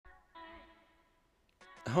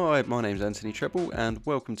Hi, my name's Anthony Treble and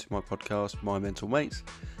welcome to my podcast, My Mental Mates.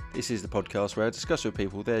 This is the podcast where I discuss with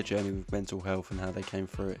people their journey with mental health and how they came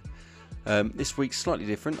through it. This week's slightly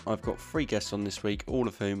different. I've got 3 guests on this week, all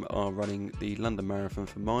of whom are running the London Marathon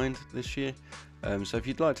for Mind this year. So if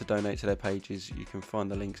you'd like to donate to their pages, you can find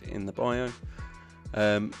the links in the bio.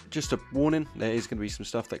 Just a warning, there is going to be some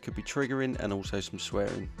stuff that could be triggering and also some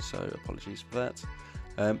swearing, so apologies for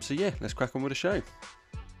that. So yeah, let's crack on with the show.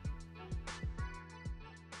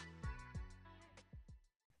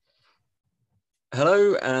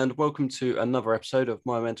 Hello and welcome to another episode of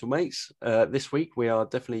My Mental Mates. This week we are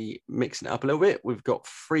definitely mixing it up a little bit. We've got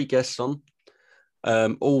 3 guests on,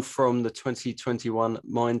 all from the 2021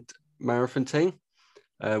 Mind Marathon team.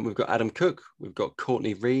 We've got Adam Cook, we've got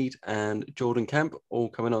Courtney Reed and Jordan Camp, all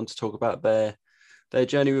coming on to talk about their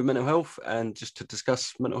journey with mental health and just to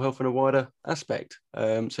discuss mental health in a wider aspect.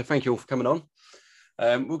 So thank you all for coming on.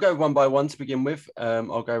 We'll go one by one to begin with.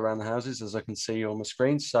 I'll go around the houses as I can see you on the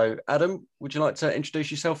screen. So Adam, would you like to introduce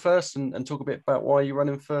yourself first and talk a bit about why you're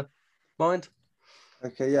running for Mind?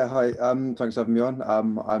 Okay, yeah, hi. Thanks for having me on.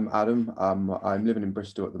 I'm Adam. I'm living in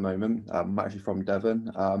Bristol at the moment. I'm actually from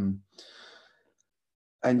Devon.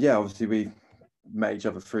 And yeah, obviously we met each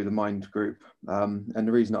other through the Mind group. And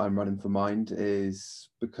the reason I'm running for Mind is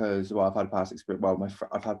because, well, I've had past experience. Well,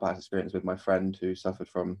 I've had past experience with my friend who suffered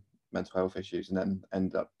from mental health issues and then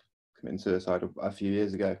ended up committing suicide a few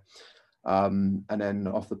years ago. And then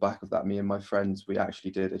off the back of that, me and my friends, we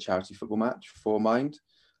actually did a charity football match for Mind,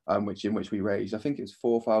 in which we raised, I think it's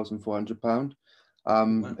 £4,400. Wow.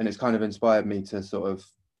 And it's kind of inspired me to sort of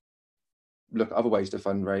look at other ways to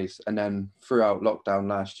fundraise. And then throughout lockdown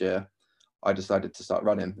last year, I decided to start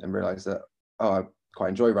running and realised that, I quite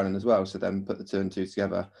enjoy running as well. So then put the 2 and 2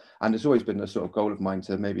 together. And it's always been a sort of goal of mine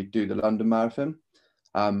to maybe do the London Marathon.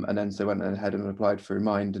 And then so went ahead and applied through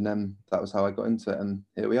Mind, and then that was how I got into it, and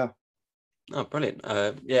here we are. Oh, brilliant.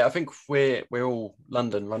 Yeah, I think we're all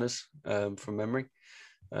London runners from memory.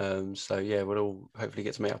 So yeah, we'll all hopefully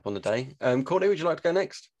get to meet up on the day. Courtney, would you like to go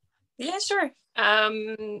next? Yeah, sure.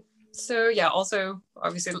 So yeah, also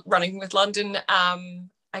obviously running with London.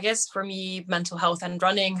 I guess for me, mental health and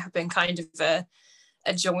running have been kind of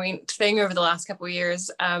a joint thing over the last couple of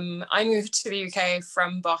years. I moved to the UK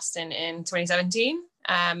from Boston in 2017.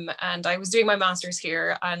 And I was doing my master's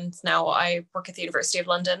here, and now I work at the University of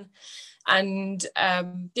London. And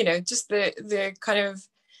just the kind of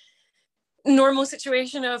normal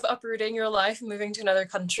situation of uprooting your life and moving to another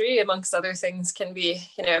country, amongst other things, can be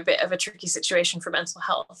a bit of a tricky situation for mental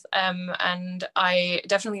health. And I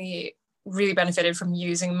definitely really benefited from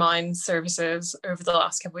using Mind services over the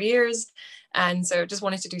last couple of years, and so just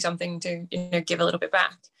wanted to do something to give a little bit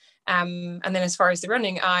back. And then as far as the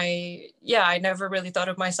running, I never really thought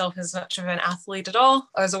of myself as much of an athlete at all.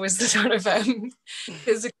 I was always the sort of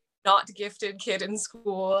physically not gifted kid in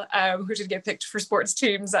school who did get picked for sports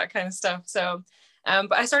teams, that kind of stuff. So,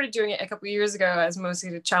 but I started doing it a couple of years ago as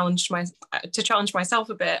mostly to challenge myself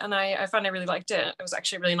a bit, and I found I really liked it. It was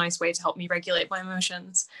actually a really nice way to help me regulate my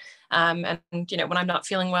emotions. And when I'm not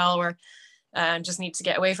feeling well or just need to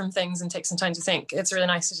get away from things and take some time to think, it's really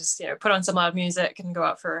nice to just put on some loud music and go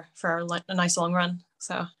out for a nice long run.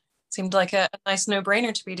 So it seemed like a nice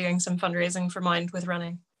no-brainer to be doing some fundraising for Mind with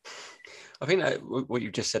running. I think that what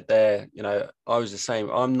you just said there, I was the same.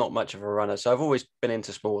 I'm not much of a runner, so I've always been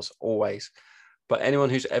into sports, always. But anyone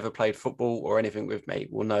who's ever played football or anything with me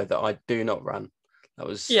will know that I do not run. That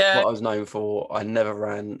was what I was known for. I never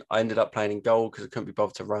ran. I ended up playing in goal because I couldn't be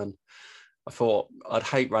bothered to run. I thought I'd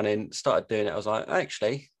hate running, started doing it. I was like,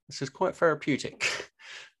 actually, this is quite therapeutic.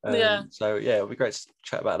 So yeah, it'll be great to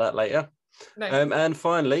chat about that later. Nice. And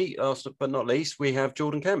finally, last but not least, we have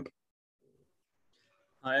Jordan Kemp.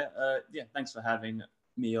 Hi, thanks for having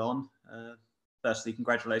me on. Firstly,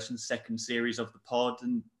 congratulations, 2nd series of the pod.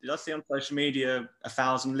 And did I see on social media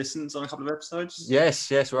 1,000 listens on a couple of episodes? Yes,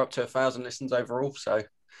 we're up to 1,000 listens overall. So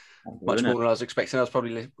much more than I was expecting. I was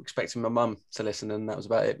probably expecting my mum to listen, and that was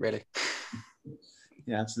about it, really.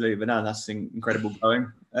 Yeah, absolutely. But no, that's incredible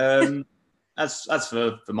going. As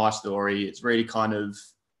for my story, it's really kind of,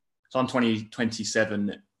 so I'm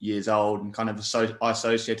 27 years old, and kind of I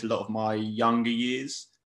associate a lot of my younger years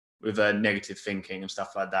with negative thinking and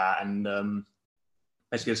stuff like that. And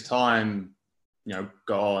basically as time,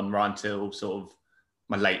 got on right until sort of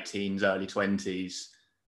my late teens, early 20s,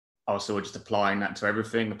 I was sort of just applying that to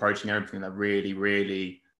everything, approaching everything that really,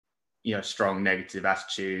 really, strong negative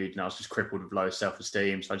attitude. And I was just crippled with low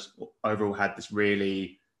self-esteem. So I just overall had this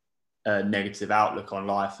really negative outlook on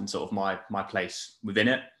life and sort of my place within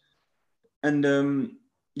it. And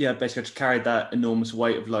basically I just carried that enormous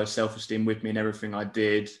weight of low self-esteem with me in everything I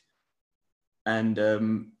did. And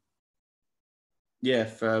from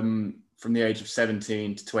the age of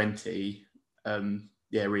 17 to 20,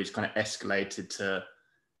 really just kind of escalated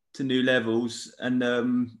to new levels. And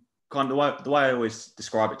kind of the way I always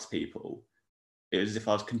describe it to people, it was as if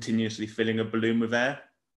I was continuously filling a balloon with air.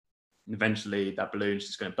 And eventually that balloon's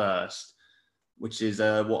just going to burst, which is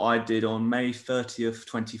what I did on May 30th,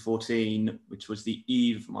 2014, which was the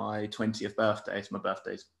eve of my 20th birthday. So my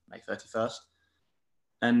birthday's May 31st.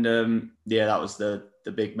 And that was the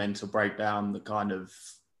big mental breakdown that kind of,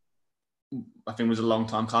 I think, was a long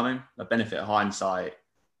time coming. The benefit of hindsight,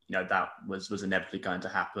 that was inevitably going to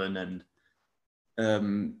happen.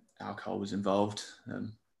 And alcohol was involved.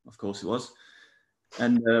 Of course it was.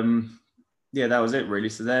 And that was it really.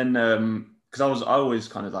 So then, because I always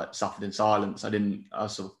kind of like suffered in silence. I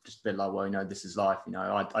was sort of just a bit like, well, this is life.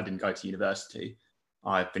 I didn't go to university.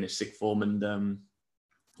 I finished sixth form and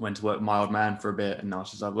went to work with my old man for a bit. And I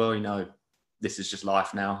was just like, well, this is just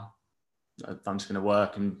life now. I'm just going to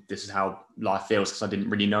work, and this is how life feels, because I didn't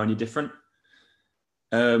really know any different.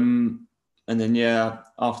 And then,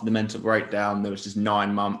 after the mental breakdown, there was just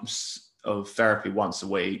 9 months of therapy once a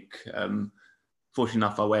week. Fortunately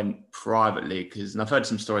enough, I went privately and I've heard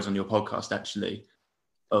some stories on your podcast actually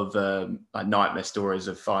of like nightmare stories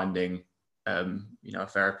of finding, a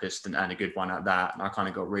therapist and a good one at that. And I kind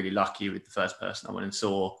of got really lucky with the first person I went and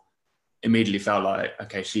saw. Immediately felt like,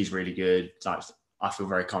 okay, she's really good. Like, I feel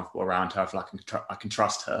very comfortable around her. I feel like I can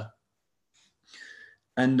trust her.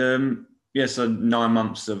 And so 9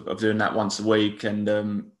 months of doing that once a week and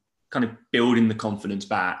kind of building the confidence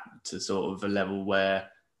back to sort of a level where,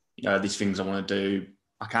 these things I want to do,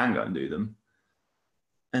 I can go and do them.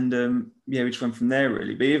 And we just went from there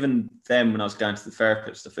really. But even then, when I was going to the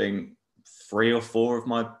therapist, I think 3 or 4 of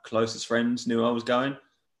my closest friends knew I was going.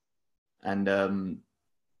 And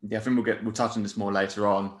I think we'll touch on this more later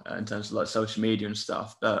on in terms of like social media and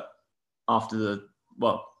stuff. But after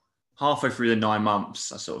halfway through the 9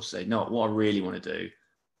 months, I sort of said, no, what I really want to do,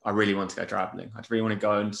 I really want to go traveling. I really want to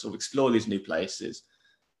go and sort of explore these new places.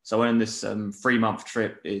 So I went on this 3-month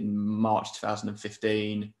trip in March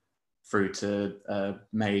 2015 through to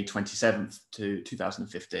May 27th to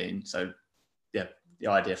 2015. So the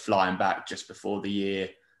idea of flying back just before the year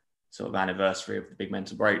sort of anniversary of the big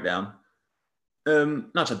mental breakdown.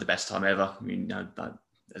 Not had the best time ever. I mean,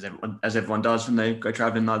 as everyone does when they go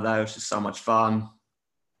traveling like that, it was just so much fun.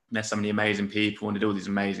 Met so many amazing people and did all these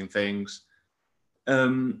amazing things.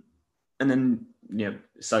 And then,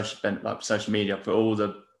 social media, I put all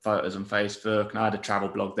the photos on Facebook, and I had a travel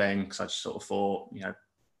blog then because I just sort of thought,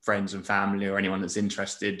 friends and family or anyone that's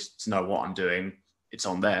interested to know what I'm doing, it's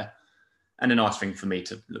on there. And a nice thing for me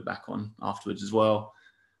to look back on afterwards as well.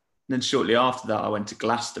 And then shortly after that, I went to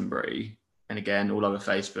Glastonbury, and again, all over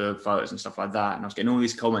Facebook, photos and stuff like that. And I was getting all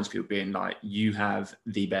these comments, people being like, you have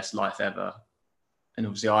the best life ever. And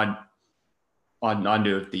obviously I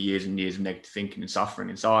knew of the years and years of negative thinking and suffering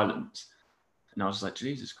in silence. And I was like,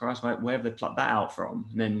 Jesus Christ, where have they plucked that out from?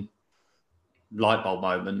 And then light bulb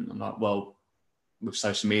moment, I'm like, well, with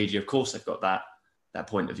social media, of course they've got that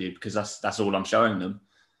point of view, because that's all I'm showing them.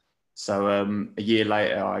 So a year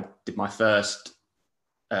later, I did my first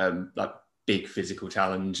big physical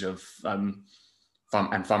challenge of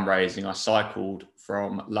fundraising. I cycled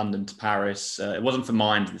from London to Paris. It wasn't for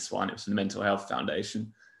Mind, this one, it was for the Mental Health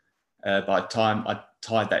Foundation. By the time I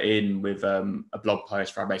tied that in with a blog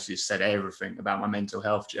post where I basically said everything about my mental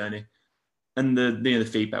health journey. And the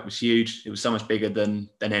feedback was huge. It was so much bigger than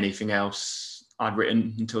anything else I'd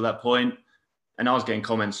written until that point. And I was getting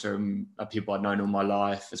comments from people I'd known all my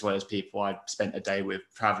life, as well as people I'd spent a day with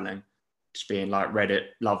traveling, just being like, read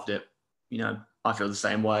it, loved it. I feel the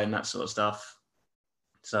same way and that sort of stuff.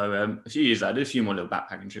 So a few years later, I did a few more little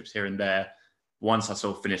backpacking trips here and there. Once I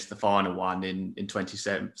sort of finished the final one in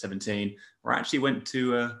 2017, where I actually went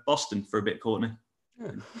to Boston for a bit, Courtney.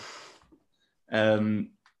 When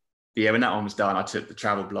that one was done, I took the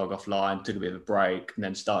travel blog offline, took a bit of a break, and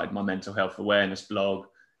then started my mental health awareness blog,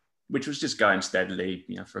 which was just going steadily,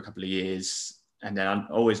 for a couple of years. And then I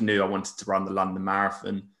always knew I wanted to run the London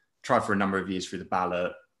Marathon, tried for a number of years through the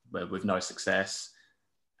ballot, but with no success.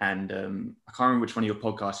 And I can't remember which one of your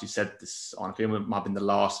podcasts you said this on. I think it might have been the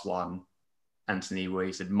last one, Anthony, where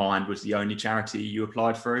he said Mind was the only charity you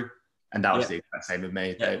applied through. And that was the exact same with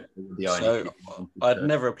me. Yeah. They were the only I'd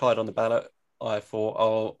never applied on the ballot. I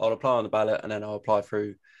thought I'll apply on the ballot and then I'll apply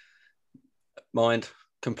through Mind.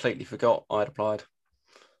 Completely forgot I'd applied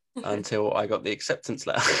until I got the acceptance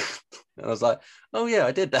letter. And I was like, oh yeah,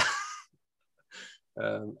 I did that.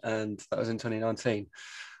 And that was in 2019.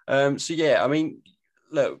 So yeah, I mean,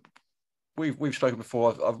 look, we've spoken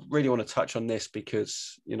before. I really want to touch on this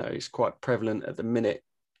because, you know, it's quite prevalent at the minute.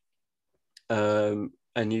 And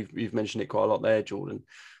you've mentioned it quite a lot there, Jordan.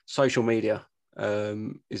 Social media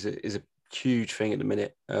is a huge thing at the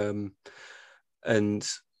minute. And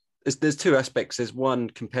there's two aspects. There's one,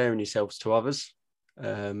 comparing yourselves to others,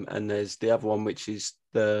 and there's the other one, which is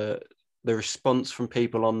the response from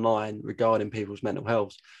people online regarding people's mental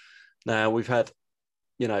health. Now, we've had,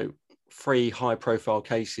 you know, 3 high-profile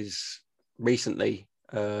cases recently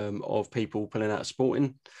of people pulling out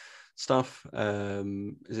sporting stuff.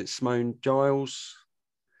 Is it Simone Giles?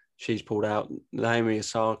 She's pulled out. Naomi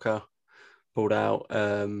Osaka pulled out.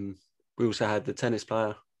 We also had the tennis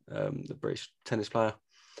player, the British tennis player.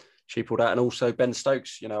 She pulled out. And also Ben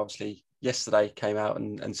Stokes, you know, obviously yesterday came out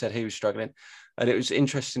and said he was struggling. And it was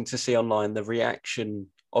interesting to see online the reaction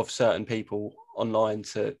of certain people online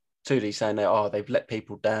to these, saying that, they've let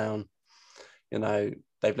people down, you know,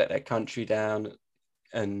 they've let their country down,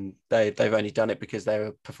 and they've only done it because they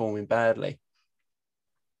were performing badly.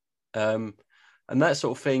 And that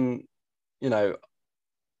sort of thing, you know,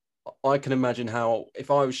 I can imagine how,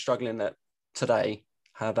 if I was struggling that today,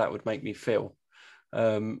 how that would make me feel.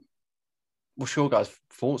 What's your guys'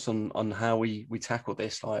 thoughts on how we tackle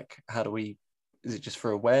this? Like, is it just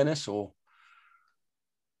for awareness, or?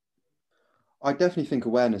 I definitely think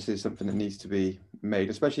awareness is something that needs to be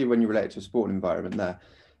made, especially when you relate it to a sporting environment there.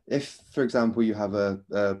 If, for example, you have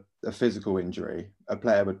a physical injury, a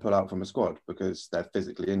player would pull out from a squad because they're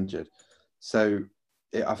physically injured. So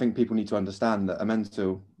I think people need to understand that a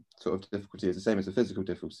mental sort of difficulty is the same as a physical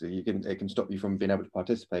difficulty. It can stop you from being able to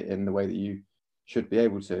participate in the way that you should be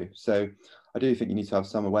able to. So I do think you need to have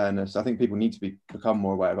some awareness. I think people need to become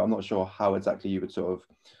more aware, but I'm not sure how exactly you would sort of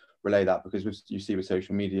relay that, because you see with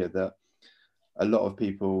social media that a lot of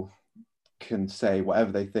people can say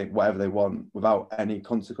whatever they think, whatever they want, without any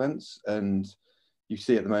consequence. And you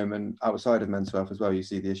see at the moment, outside of mental health as well, you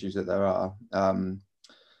see the issues that there are.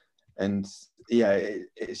 And yeah,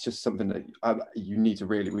 it's just something that we need to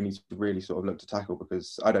really sort of look to tackle,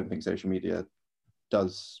 because I don't think social media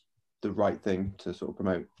does the right thing to sort of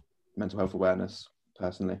promote mental health awareness,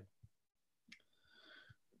 personally.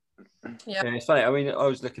 Yeah, it's funny. I mean, I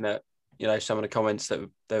was looking at, you know, some of the comments that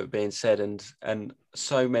were being said, and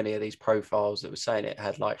so many of these profiles that were saying it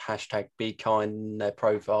had like hashtag be kind in their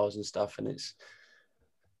profiles and stuff, and it's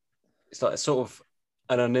like a sort of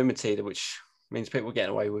anonymity, which means people are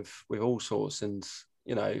getting away with all sorts. And,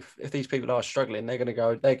 you know, if these people are struggling, they're going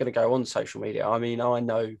to go on social media. I mean, I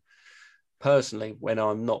know personally, when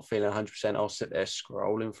I'm not feeling 100%, I'll sit there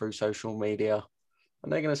scrolling through social media,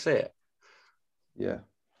 and they're going to see it. Yeah,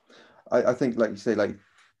 I think, like you say, like,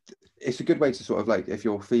 it's a good way to sort of, like, if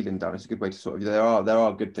you're feeling down, it's a good way to sort of, there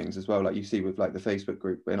are good things as well. Like you see with like the Facebook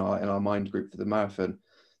group, in our mind group for the marathon,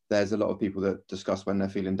 there's a lot of people that discuss when they're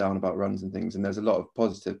feeling down about runs and things, and there's a lot of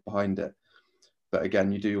positive behind it. But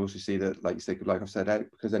again, you do also see that, like you say, like I've said,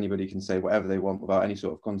 because anybody can say whatever they want without any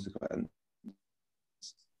sort of consequence.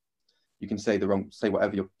 You can say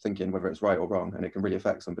whatever you're thinking, whether it's right or wrong, and it can really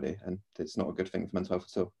affect somebody, and it's not a good thing for mental health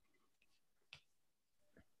at all.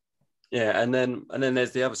 Yeah, and then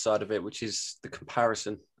there's the other side of it, which is the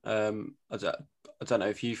comparison. I don't know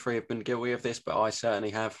if you 3 have been guilty of this, but I certainly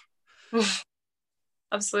have.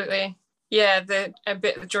 absolutely. Yeah, a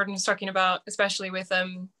bit that Jordan was talking about, especially with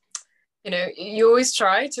you know, you always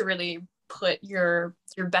try to really put your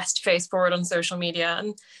best face forward on social media,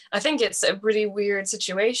 and I think it's a really weird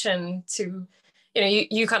situation to, you know,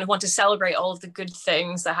 you kind of want to celebrate all of the good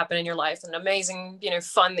things that happen in your life and amazing, you know,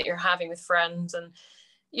 fun that you're having with friends, and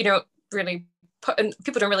you don't really and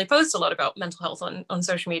people don't really post a lot about mental health on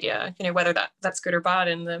social media, you know, whether that's good or bad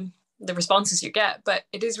in the responses you get. But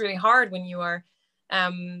it is really hard when you are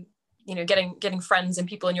you know, getting friends and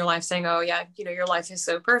people in your life saying, oh yeah, you know, your life is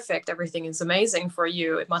so perfect, everything is amazing for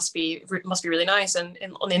you, it must be really nice, and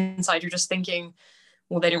on the inside you're just thinking,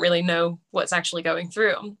 well, they didn't really know what's actually going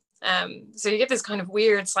through. So you get this kind of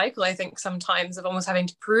weird cycle, I think, sometimes, of almost having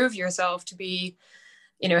to prove yourself to be,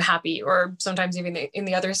 you know, happy, or sometimes even in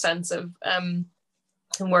the other sense of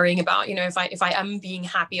worrying about, you know, if I am being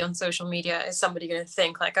happy on social media, is somebody going to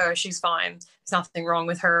think like, oh, she's fine, there's nothing wrong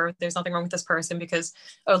with her, there's nothing wrong with this person, because,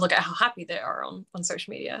 oh, look at how happy they are on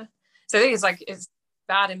social media. So I think it's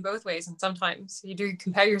bad in both ways, and sometimes you do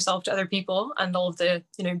compare yourself to other people and all of the,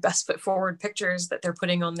 you know, best foot forward pictures that they're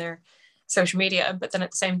putting on their social media, but then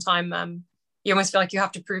at the same time you almost feel like you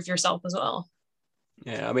have to prove yourself as well.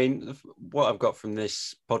 Yeah, I mean, what I've got from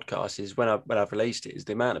this podcast is when I've released it, is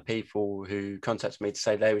the amount of people who contacted me to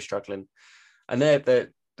say they were struggling, and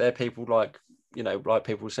they're people like, you know, like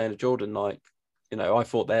people were saying to Jordan, like, you know, I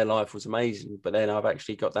thought their life was amazing, but then I've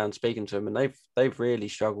actually got down speaking to them, and they've really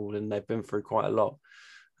struggled, and they've been through quite a lot.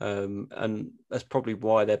 And that's probably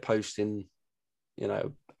why they're posting, you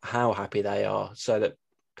know, how happy they are, so that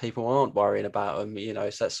people aren't worrying about them. You know,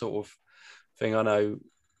 it's that sort of thing. I know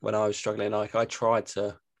when I was struggling, like I tried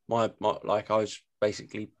to, my like I was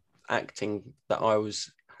basically acting that I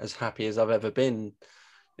was as happy as I've ever been,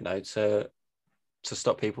 you know, to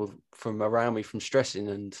stop people from around me from stressing.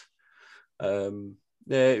 And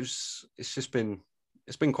yeah, it's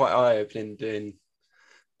been quite eye-opening doing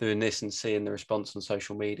this and seeing the response on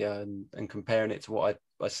social media and comparing it to what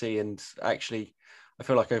I see. And actually, I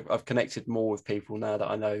feel like I've connected more with people now that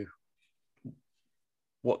I know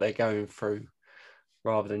what they're going through,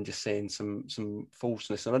 rather than just seeing some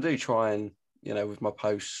falseness. And I do try and, you know, with my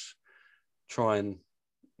posts, try and,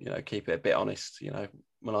 you know, keep it a bit honest. You know,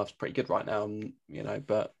 my life's pretty good right now, you know,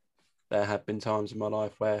 but there have been times in my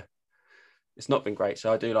life where it's not been great.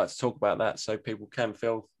 So I do like to talk about that, so people can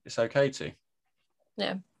feel it's okay to.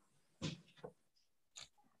 Yeah.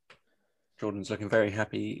 Jordan's looking very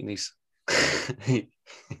happy, and he's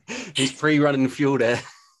pre-running fuel there.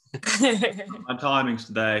 My timings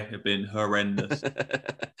today have been horrendous.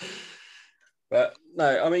 But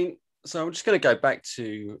no, I mean, so I'm just going to go back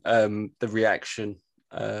to the reaction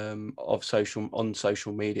of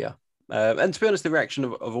social media, and to be honest, the reaction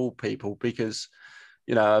of all people, because,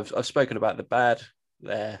 you know, I've spoken about the bad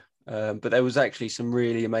there, but there was actually some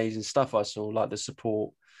really amazing stuff I saw, like the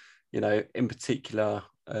support. You know, in particular,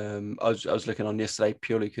 I was looking on yesterday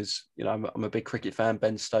purely because, you know, I'm a big cricket fan.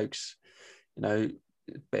 Ben Stokes, you know,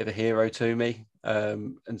 a bit of a hero to me,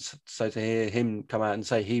 and so to hear him come out and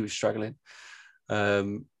say he was struggling,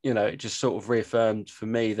 you know, it just sort of reaffirmed for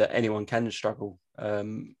me that anyone can struggle.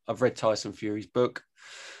 I've read Tyson Fury's book,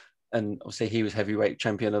 and obviously he was heavyweight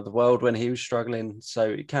champion of the world when he was struggling. So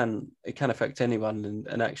it can affect anyone,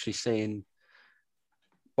 and actually seeing,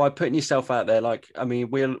 by putting yourself out there, like, I mean,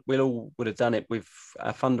 we'll all would have done it with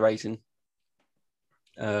our fundraising.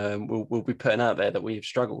 We'll be putting out there that we've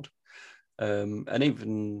struggled, and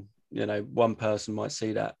even, you know, one person might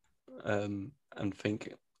see that and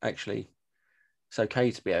think, actually, it's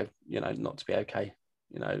okay to be, you know, not to be okay.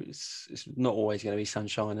 You know, it's not always going to be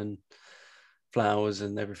sunshine and flowers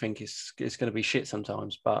and everything. It's going to be shit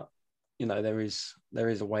sometimes, but, you know, there is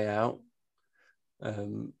a way out,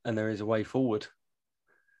 and there is a way forward.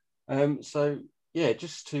 So yeah,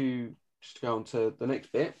 just to go on to the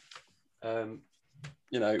next bit.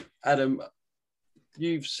 You know, Adam,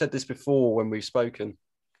 you've said this before when we've spoken.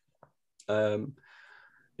 You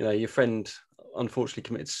know, your friend unfortunately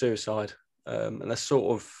committed suicide, and that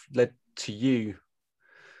sort of led to you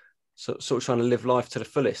sort of trying to live life to the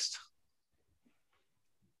fullest.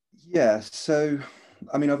 Yeah, so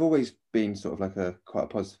I mean, I've always been sort of like quite a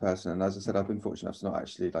positive person, and as I said, I've been fortunate enough to not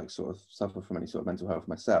actually like sort of suffer from any sort of mental health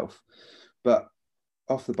myself. But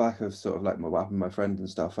off the back of sort of like what happened with my friend and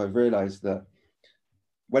stuff, I've realised that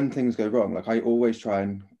when things go wrong, like I always try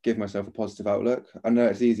and give myself a positive outlook. I know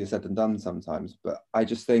it's easier said than done sometimes, but I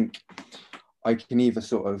just think I can either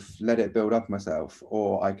sort of let it build up myself,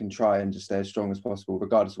 or I can try and just stay as strong as possible,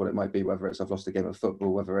 regardless of what it might be, whether it's I've lost a game of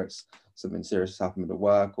football, whether it's something serious has happened at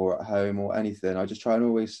work or at home or anything. I just try and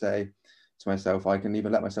always say to myself, I can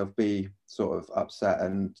either let myself be sort of upset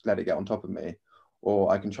and let it get on top of me,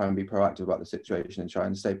 or I can try and be proactive about the situation and try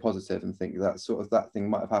and stay positive and think that sort of that thing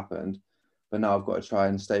might have happened, but now I've got to try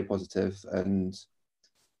and stay positive and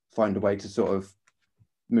find a way to sort of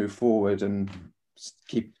move forward and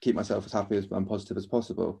keep myself as happy and positive as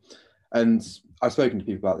possible. And I've spoken to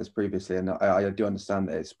people about this previously, and I do understand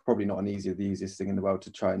that it's probably not the easiest thing in the world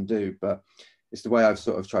to try and do, but it's the way I've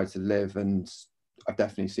sort of tried to live, and I've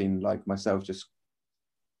definitely seen like myself just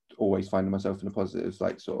always finding myself in a positive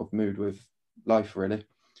like sort of mood with life, really.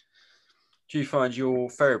 Do you find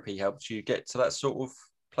your therapy helps you get to that sort of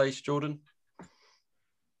place, Jordan?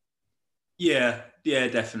 Yeah,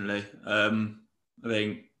 definitely. I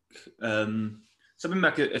think so I've been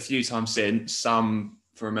back a few times since, some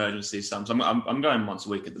for emergencies, some. So I'm going once a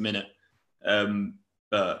week at the minute,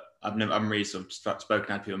 but I'm really sort of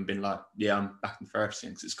spoken to people and been like, yeah, I'm back in therapy,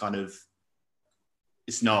 because it's kind of,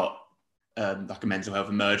 it's not like a mental health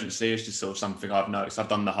emergency. It's just sort of something I've noticed. I've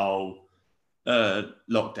done the whole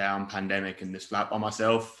lockdown, pandemic, and this flat by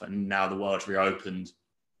myself, and now the world's reopened.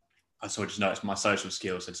 I sort of just noticed my social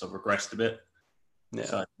skills had sort of regressed a bit. Yeah.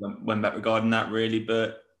 So I went back regarding that, really.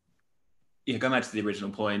 But yeah, going back to the original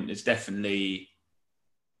point, it's definitely,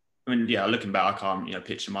 I mean, yeah, looking back, I can't, you know,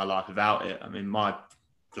 picture my life without it. I mean, my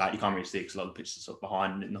flat, you can't really see because a lot of the pictures are sort of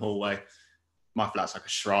behind in the hallway. My flat's like a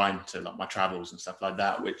shrine to like my travels and stuff like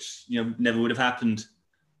that, which, you know, never would have happened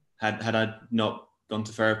had I not gone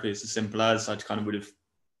to therapy, it's as simple as I kind of would have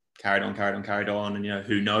carried on, and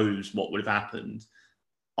who knows what would have happened.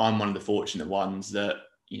 I'm one of the fortunate ones that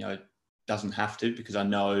doesn't have to, because I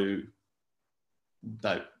know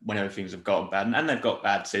that whenever things have gotten bad, and they've got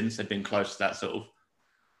bad since, they've been close to that sort of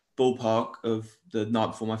ballpark of the night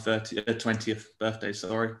before my 20th birthday.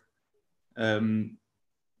 Sorry. And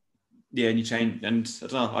you change, and I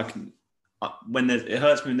don't know. It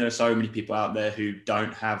hurts me when there are so many people out there who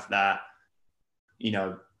don't have that. I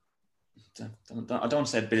don't want to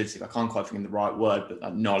say ability. I can't quite think of the right word, but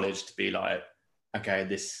that knowledge to be like, okay,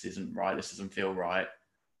 this isn't right. This doesn't feel right.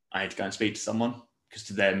 I need to go and speak to someone, because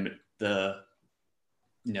to them the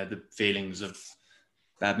feelings of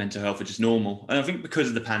bad mental health are just normal. And I think because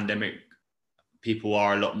of the pandemic, people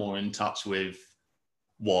are a lot more in touch with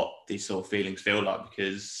what these sort of feelings feel like,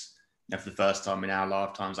 because for the first time in our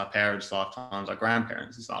lifetimes, our parents' lifetimes, our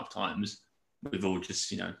grandparents' lifetimes, we've all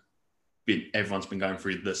just everyone's been going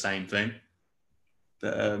through the same thing.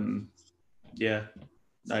 But you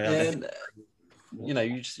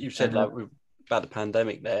said like about the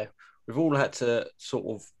pandemic there, we've all had to sort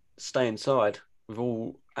of stay inside. We've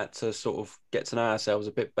all had to sort of get to know ourselves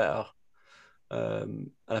a bit better.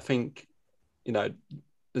 And I think,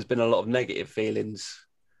 there's been a lot of negative feelings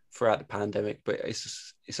throughout the pandemic, but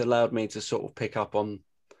it's allowed me to sort of pick up on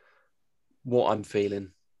what I'm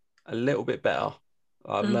feeling a little bit better.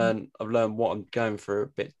 I've learned what I'm going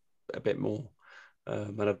through a bit more,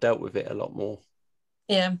 and I've dealt with it a lot more.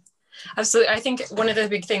 Yeah, absolutely. I think one of the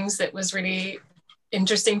big things that was really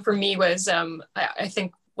interesting for me was I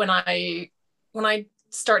think when I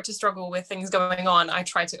start to struggle with things going on, I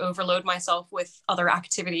try to overload myself with other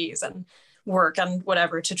activities and work and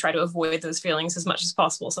whatever to try to avoid those feelings as much as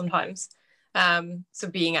possible sometimes. So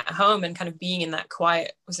being at home and kind of being in that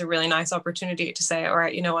quiet was a really nice opportunity to say, all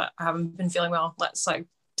right, you know what, I haven't been feeling well. Let's like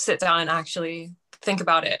sit down and actually think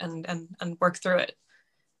about it and work through it.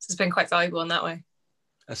 So it's been quite valuable in that way.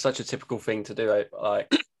 That's such a typical thing to do.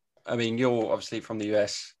 Like, I mean, you're obviously from the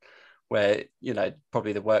US, where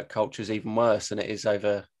probably the work culture is even worse than it is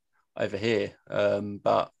over here.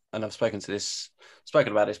 And I've spoken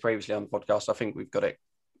about this previously on the podcast. I think we've got it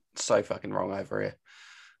so fucking wrong over here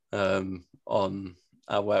on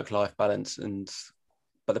our work-life balance,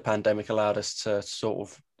 but the pandemic allowed us to sort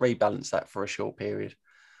of rebalance that for a short period.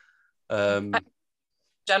 In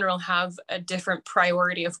general, have a different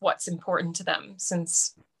priority of what's important to them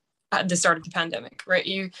since at the start of the pandemic, right?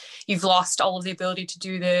 You've lost all of the ability to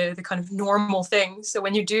do the kind of normal things. So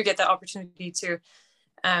when you do get that opportunity to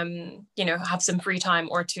have some free time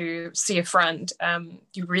or to see a friend,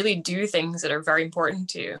 you really do things that are very important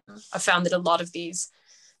to you. I found that a lot of these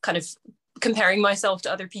kind of comparing myself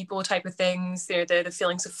to other people type of things, the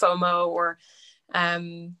feelings of FOMO or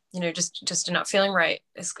just not feeling right,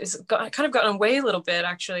 it's kind of gotten away a little bit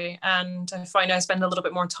actually. And I find I spend a little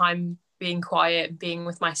bit more time being quiet, being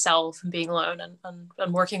with myself and being alone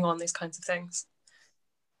and working on these kinds of things.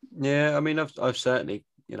 Yeah, I mean, I've certainly,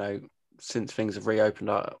 since things have reopened,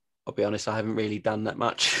 I'll be honest, I haven't really done that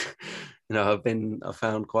much. I've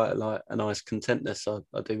found quite a nice contentness.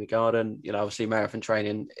 I do my garden, obviously marathon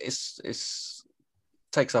training, it's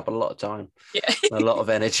takes up a lot of time, yeah, a lot of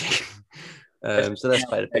energy. So that's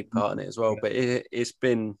played a big part in it as well. But it's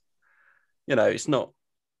been, it's not,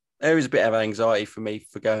 there is a bit of anxiety for me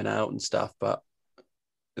for going out and stuff, but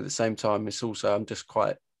at the same time, it's also, I'm just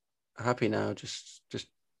quite happy now, just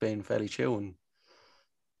being fairly chill. And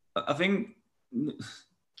I think,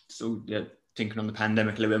 so yeah, thinking on the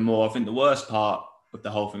pandemic a little bit more, I think the worst part of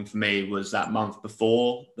the whole thing for me was that month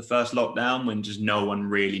before the first lockdown, when just no one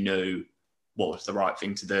really knew what was the right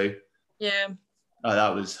thing to do. Yeah.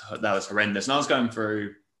 That was horrendous. And I was going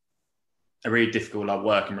through a really difficult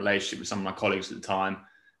working relationship with some of my colleagues at the time.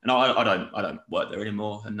 And I don't work there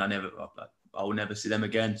anymore, and I will never see them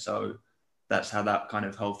again. So that's how that kind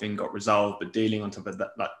of whole thing got resolved. But dealing on top of that,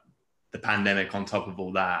 like the pandemic on top of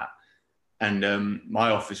all that, and my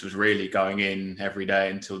office was really going in every day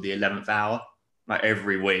until the 11th hour. Like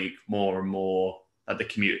every week, more and more, like the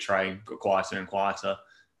commuter train got quieter and quieter.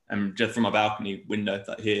 And just from my balcony window,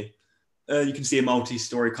 like here, you can see a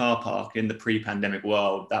multi-story car park. In the pre-pandemic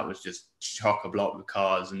world, that was just chock-a-block with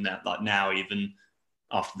cars, and that, like, now, even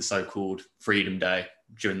after the so-called Freedom Day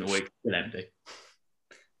during the week, still empty.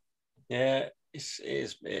 Yeah,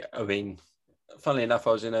 I mean, funnily enough,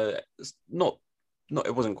 I was in it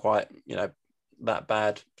wasn't quite, that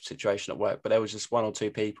bad situation at work, but there was just one or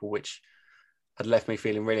two people which had left me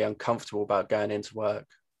feeling really uncomfortable about going into work.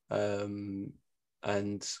 And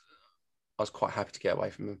I was quite happy to get away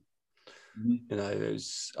from them.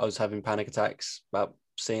 Mm-hmm. I was having panic attacks about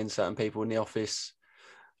seeing certain people in the office.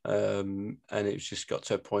 And it just got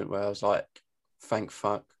to a point where I was like, thank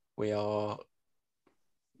fuck we are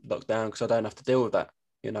locked down, because I don't have to deal with that.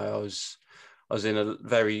 You know, I was in a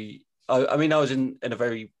very, I mean, I was in a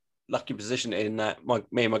very lucky position in that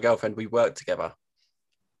me and my girlfriend, we worked together.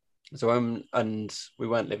 So and we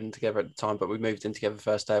weren't living together at the time, but we moved in together the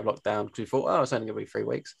first day of lockdown, because we thought, oh, it's only going to be 3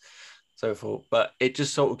 weeks. So I thought, but it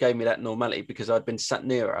just sort of gave me that normality, because I'd been sat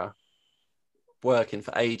near her working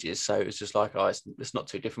for ages. So it was just like, oh, it's not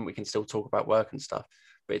too different. We can still talk about work and stuff,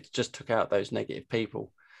 but it just took out those negative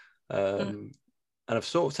people. And I've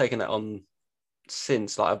sort of taken that on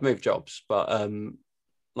since, like, I've moved jobs, but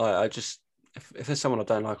like, I just, if there's someone I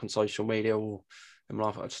don't like on social media or in my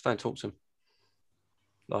life, I just don't talk to them.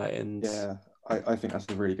 Like, and yeah, I think that's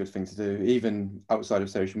a really good thing to do, even outside of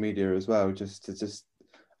social media as well. Just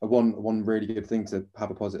one really good thing to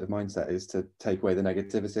have a positive mindset is to take away the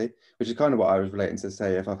negativity, which is kind of what I was relating to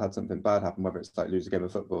say. If I've had something bad happen, whether it's like lose a game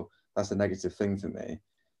of football, that's a negative thing for me.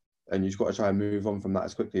 And you've got to try and move on from that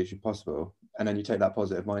as quickly as possible. And then you take that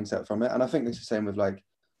positive mindset from it. And I think it's the same with like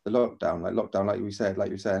the lockdown, like you said,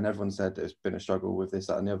 and everyone said it's been a struggle with this,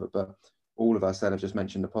 that, and the other. But all of us then have just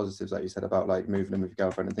mentioned the positives, like you said, about like moving in with your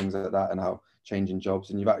girlfriend and things like that, and how changing jobs,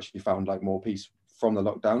 and you've actually found like more peace from the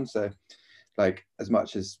lockdown. So like, as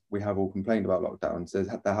much as we have all complained about lockdowns,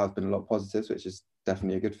 there have been a lot of positives, which is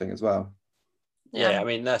definitely a good thing as well. Yeah, I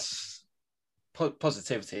mean, that's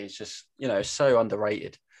positivity is just, you know, so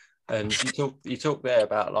underrated. And you talk there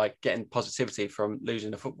about like getting positivity from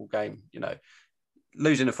losing a football game. You know,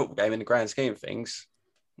 losing a football game in the grand scheme of things,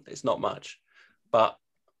 it's not much, but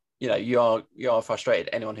you know, you are frustrated.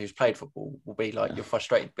 Anyone who's played football will be like, you're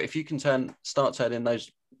frustrated. But if you can start turning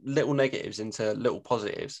those little negatives into little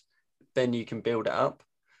positives, then you can build it up,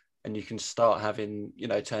 and you can start having, you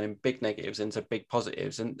know, turning big negatives into big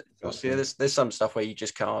positives. And obviously there's some stuff where you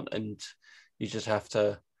just can't, and you just have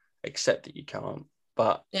to accept that you can't.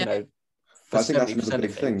 But you know, I think that's another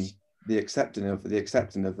big thing. The accepting of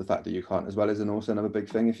the fact that you can't, as well, is also another big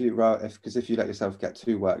thing. If you let yourself get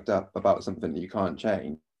too worked up about something that you can't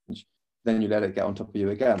change, then you let it get on top of you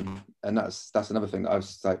again. And that's another thing that I've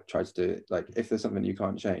like tried to do. Like, if there's something you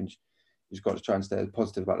can't change, you've got to try and stay as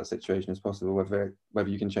positive about the situation as possible, whether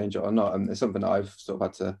you can change it or not. And it's something that I've sort of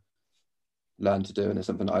had to learn to do, and it's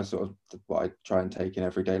something that what I try and take in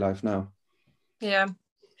everyday life now. Yeah,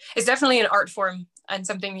 it's definitely an art form, and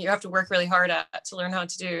something you have to work really hard at to learn how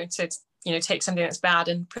to do, to, you know, take something that's bad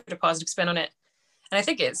and put a positive spin on it. And I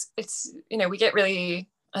think it's you know, we get really,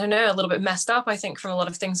 I don't know, a little bit messed up, I think, from a lot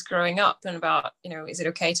of things growing up, and about, you know, is it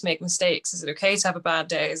okay to make mistakes? Is it okay to have a bad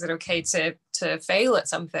day? Is it okay to fail at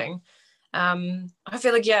something? I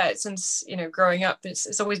feel like, yeah, since, you know, growing up,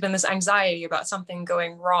 it's always been this anxiety about something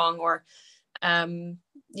going wrong, or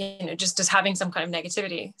you know, just having some kind of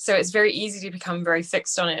negativity. So it's very easy to become very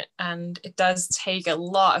fixed on it, and it does take a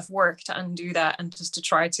lot of work to undo that, and just to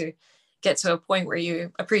try to get to a point where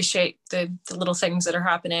you appreciate the little things that are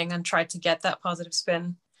happening and try to get that positive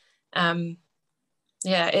spin.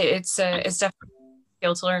 Yeah, it's definitely a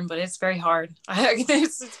skill to learn, but it's very hard.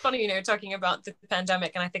 It's funny, you know, talking about the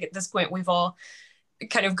pandemic, and I think at this point we've all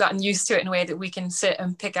kind of gotten used to it in a way that we can sit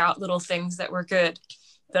and pick out little things that were good.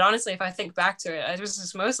 But honestly, if I think back to it, I was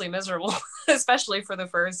just mostly miserable, especially for the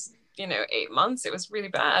first, you know, 8 months. It was really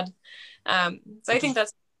bad. So I think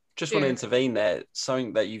that's just want to intervene there.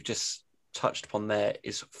 Something that you've just touched upon there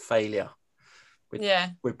is failure.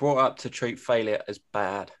 We're brought up to treat failure as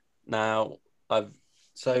bad. Now, I'm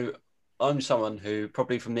someone who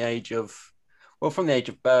probably from the age of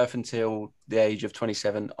birth until the age of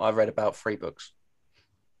 27, I read about 3 books.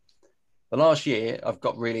 The last year, I've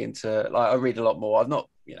got really into, like, I read a lot more.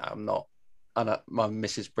 My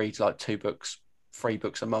missus reads like 2 books, 3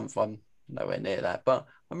 books a month. I'm nowhere near that, but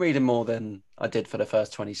I'm reading more than I did for the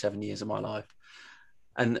first 27 years of my life.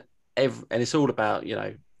 And it's all about, you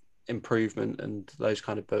know, improvement and those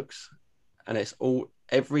kind of books. And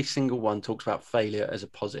every single one talks about failure as a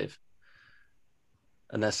positive.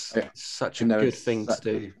 And that's such a good thing to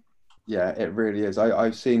do. Yeah, it really is.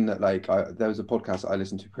 I've seen that, like, there was a podcast I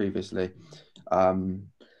listened to previously, and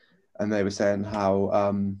they were saying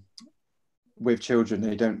how with children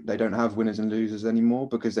they don't have winners and losers anymore,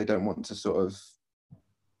 because they don't want to sort of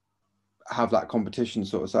have that competition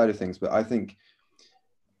sort of side of things. But I think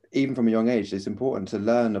even from a young age, it's important to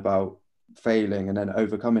learn about failing and then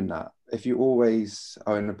overcoming that. If you always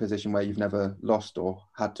are in a position where you've never lost or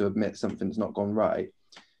had to admit something's not gone right,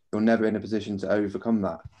 you're never in a position to overcome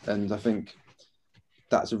that. And I think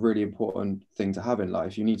that's a really important thing to have in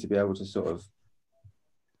life. You need to be able to sort of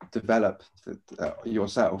develop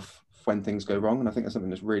yourself when things go wrong. And I think that's something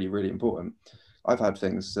that's really, really important. I've had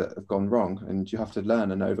things that have gone wrong, and you have to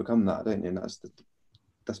learn and overcome that, don't you? And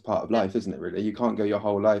that's part of life, isn't it, really? You can't go your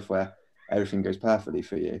whole life where everything goes perfectly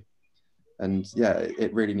for you. And yeah,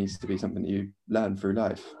 it really needs to be something that you learn through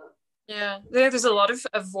life. Yeah, there's a lot of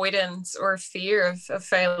avoidance or fear of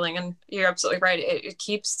failing, and you're absolutely right. It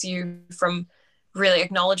keeps you from really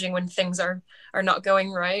acknowledging when things are not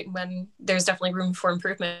going right, when there's definitely room for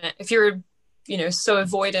improvement. If you're, so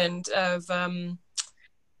avoidant of,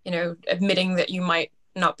 admitting that you might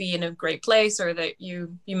not be in a great place or that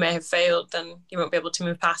you may have failed, then you won't be able to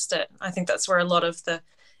move past it. I think that's where a lot of the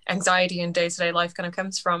anxiety in day-to-day life kind of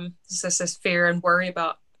comes from. It's just this fear and worry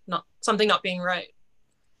about something not being right.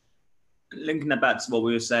 Linking that back to what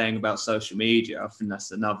we were saying about social media, I think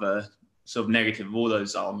that's another sort of negative of all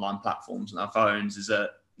those online platforms on our phones, is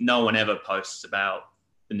that no one ever posts about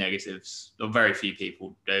the negatives, or very few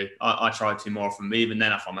people do. I try to more often, but even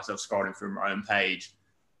then I find myself scrolling through my own page,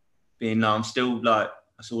 being like, I'm still like,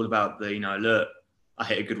 it's all about the, look, I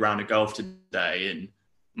hit a good round of golf today, and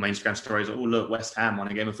my Instagram stories are, oh, look, West Ham won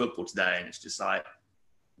a game of football today. And it's just like,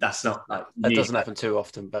 that's not like... That doesn't happen too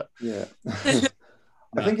often, but... Yeah.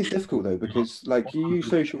 I think it's difficult though, because like you use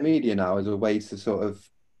social media now as a way to sort of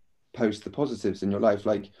post the positives in your life.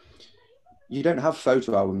 Like you don't have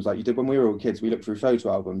photo albums like you did when we were all kids. We looked through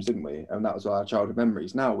photo albums, didn't we? And that was our childhood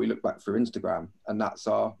memories. Now we look back through Instagram and that's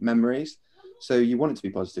our memories. So you want it to be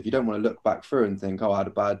positive. You don't want to look back through and think, oh, I had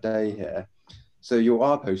a bad day here. So you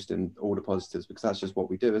are posting all the positives because that's just what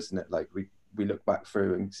we do, isn't it? Like we look back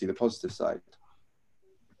through and see the positive side.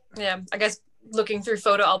 Yeah, I guess looking through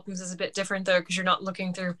photo albums is a bit different though, because you're not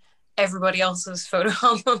looking through everybody else's photo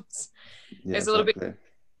albums. Yeah, it's a little bit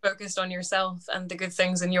focused on yourself and the good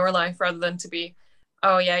things in your life, rather than to be,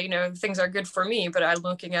 oh yeah, things are good for me, but I'm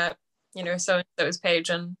looking at, so-and-so's page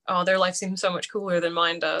and, oh, their life seems so much cooler than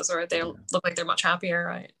mine does, or they look like they're much happier,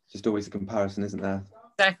 right? Just always a comparison, isn't there?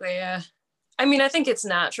 Exactly, yeah. I mean, I think it's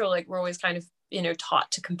natural, like we're always kind of,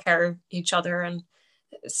 taught to compare each other, and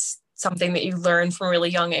it's something that you learn from a really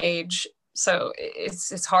young age. So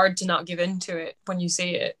it's hard to not give into it when you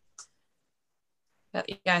see it. But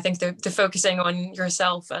yeah, I think the focusing on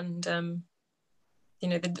yourself and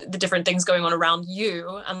the different things going on around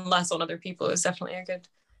you and less on other people is definitely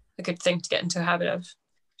a good thing to get into a habit of.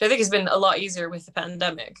 Which I think has been a lot easier with the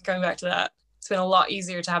pandemic. Going back to that, it's been a lot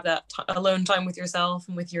easier to have that alone time with yourself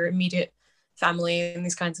and with your immediate family and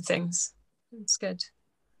these kinds of things. It's good.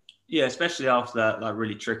 Yeah, especially after that like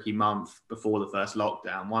really tricky month before the first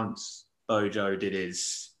lockdown. Once Bojo did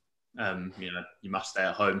his, you must stay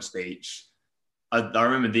at home speech, I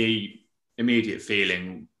remember the immediate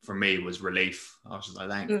feeling from me was relief. I was just like,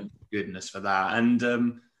 thank goodness for that. And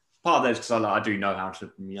part of that is because I do know how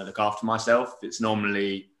to look after myself. It's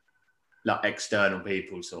normally like external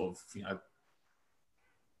people sort of,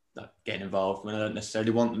 like getting involved when I don't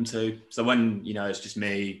necessarily want them to. So when, it's just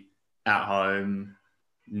me at home,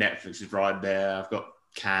 Netflix is right there, I've got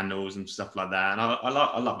candles and stuff like that, and I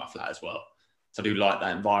love my flat as well, so I do like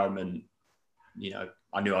that environment.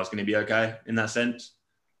 I knew I was going to be okay in that sense,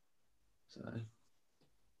 so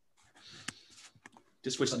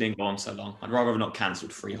just wish it didn't go on so long. I'd rather have not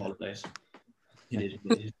cancelled 3 holidays.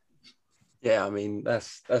 Yeah, I mean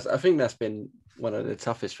that's I think that's been one of the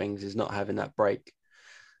toughest things, is not having that break.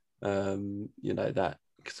 That,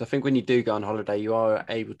 because I think when you do go on holiday, you are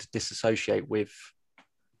able to disassociate with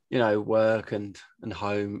work and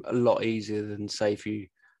home a lot easier than, say, if you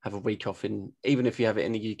have a week off even if you have it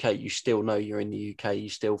in the UK, you still know you're in the UK, you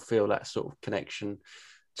still feel that sort of connection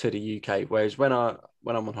to the UK. Whereas when I'm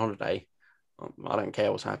on holiday, I don't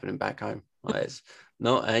care what's happening back home. It's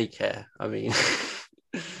not a care. I mean,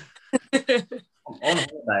 on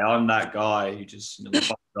holiday, I'm that guy who just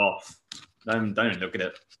fucked off. Don't look at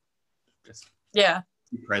it. Just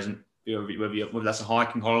be present. Whether that's a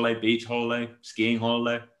hiking holiday, beach holiday, skiing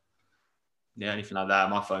holiday, anything like that,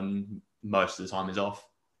 my phone most of the time is off.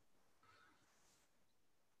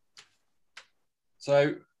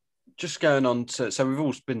 So just going on to, so we've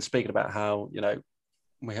all been speaking about how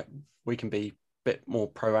we can be a bit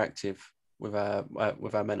more proactive with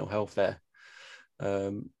our mental health there,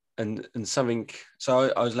 and something.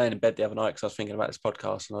 So I was laying in bed the other night because I was thinking about this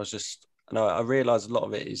podcast, and I realised a lot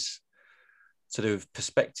of it is to do with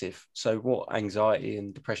perspective. So what anxiety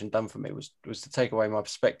and depression done for me was to take away my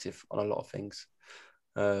perspective on a lot of things.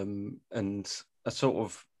 And I sort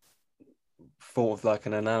of thought of like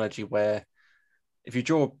an analogy where if you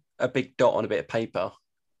draw a big dot on a bit of paper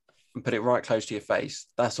and put it right close to your face,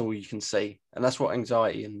 that's all you can see. And that's what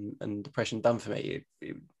anxiety and depression done for me.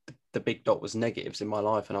 The big dot was negatives in my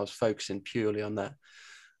life, and I was focusing purely on that.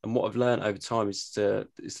 And what I've learned over time is to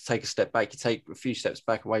take a step back. You take a few steps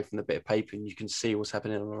back away from the bit of paper, and you can see what's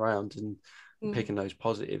happening around and picking those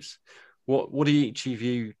positives. What do each of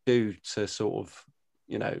you do to sort of,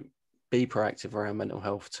 you know, be proactive around mental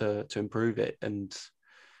health to improve it? And,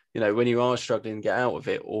 you know, when you are struggling to get out of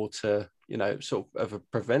it, or to, you know, sort of a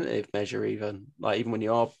preventative measure, even when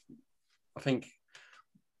you are, I think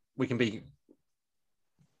we can be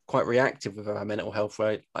quite reactive with our mental health,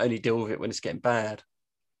 where I only deal with it when it's getting bad.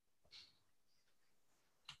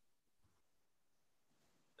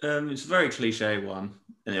 It's a very cliche one,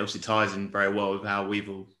 and it obviously ties in very well with how we've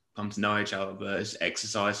all come to know each other. But it's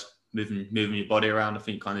exercise, moving your body around. I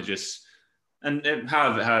think kind of just, and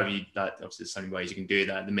however you, like, obviously there's so many ways you can do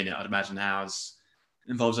that. At the minute, I'd imagine ours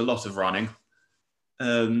involves a lot of running.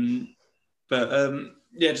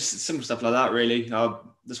 Yeah, just simple stuff like that, really.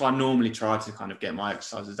 That's why I normally try to kind of get my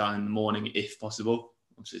exercises done in the morning, if possible.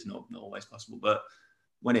 Obviously, it's not always possible, but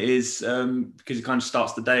when it is, because it kind of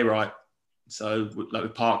starts the day right. So, like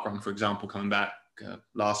with Parkrun, for example, coming back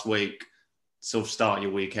last week, sort of start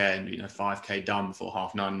your weekend, you know, 5K done before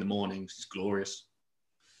 9:30 in the morning, which is glorious.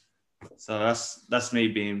 So that's me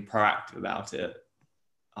being proactive about it,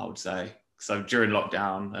 I would say. So during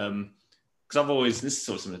lockdown, because I've always, this is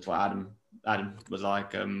sort of similar to what Adam was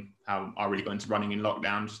like, how I really got into running in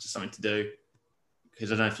lockdown, just as something to do.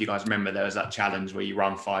 Because I don't know if you guys remember, there was that challenge where you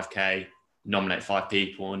run 5K, nominate 5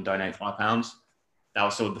 people and donate £5. That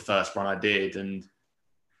was sort of the first run I did. And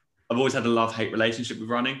I've always had a love-hate relationship with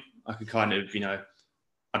running. I could kind of, you know,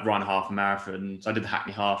 I'd run half a marathon. So I did the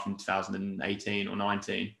Hackney Half in 2018 or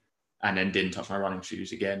 19, and then didn't touch my running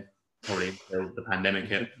shoes again, probably until the pandemic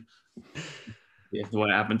hit. Yeah, the way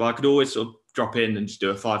it happened. But I could always sort of drop in and just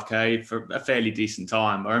do a 5K for a fairly decent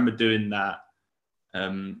time. I remember doing that,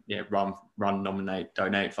 run, nominate,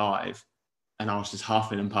 donate 5. And I was just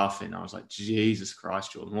huffing and puffing. I was like, Jesus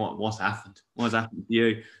Christ, Jordan, what's happened? What's happened to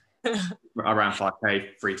you? I ran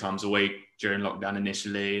 5K 3 times a week during lockdown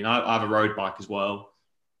initially. And I have a road bike as well.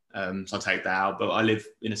 So I take that out. But I live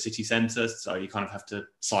in a city centre, so you kind of have to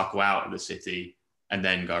cycle out of the city and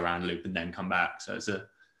then go around the loop and then come back. So it's a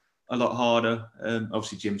lot harder.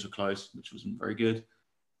 Obviously, gyms were closed, which wasn't very good.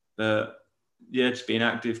 But yeah, just being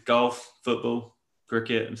active, golf, football,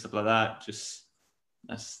 cricket and stuff like that. Just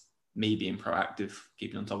that's me being proactive,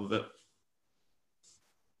 keeping on top of it.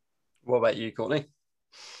 What about you, Courtney?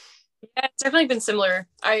 Yeah, it's definitely been similar.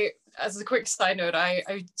 As a quick side note,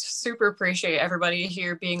 I super appreciate everybody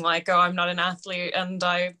here being like, oh, I'm not an athlete and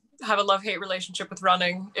I have a love-hate relationship with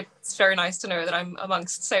running. It's very nice to know that I'm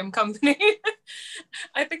amongst the same company.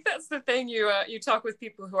 I think that's the thing. You talk with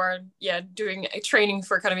people who are doing training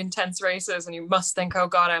for kind of intense races, and you must think, oh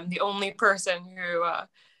God, I'm the only person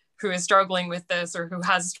who is struggling with this or who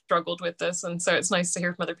has struggled with this. And so it's nice to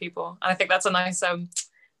hear from other people. And I think that's a nice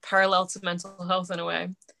parallel to mental health in a way.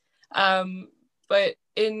 But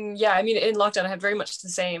in lockdown, I had very much the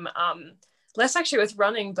same, less actually with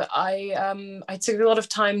running, but I took a lot of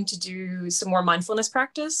time to do some more mindfulness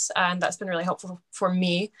practice. And that's been really helpful for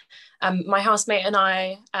me. My housemate and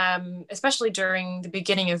I, especially during the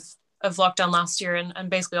beginning of lockdown last year and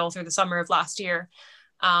basically all through the summer of last year,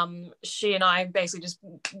 she and I basically just,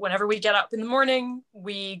 whenever we get up in the morning,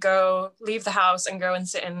 we leave the house and go and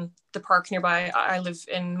sit in the park nearby. I live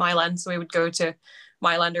in Myland, so we would go to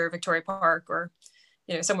Myland or Victoria Park or,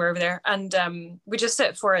 you know, somewhere over there. And we just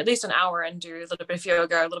sit for at least an hour and do a little bit of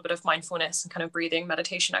yoga, a little bit of mindfulness and kind of breathing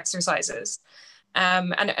meditation exercises.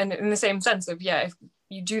 And in the same sense of, if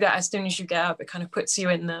you do that as soon as you get up, it kind of puts you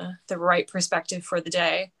in the right perspective for the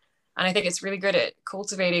day. And I think it's really good at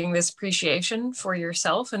cultivating this appreciation for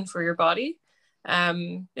yourself and for your body.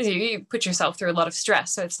 You put yourself through a lot of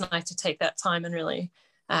stress, so it's nice to take that time and really,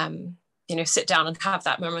 sit down and have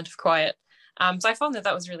that moment of quiet. So I found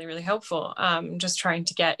that was really, really helpful. Just trying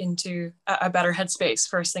to get into a better headspace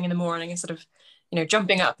first thing in the morning instead of,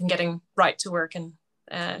 jumping up and getting right to work and,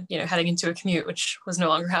 heading into a commute, which was no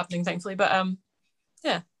longer happening, thankfully. But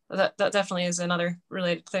that definitely is another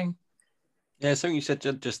related thing. Yeah, something you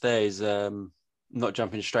said just there is not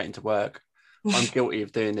jumping straight into work. I'm guilty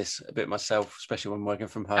of doing this a bit myself, especially when working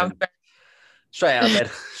from home. Straight out of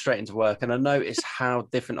bed, straight into work. And I notice how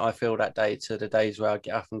different I feel that day to the days where I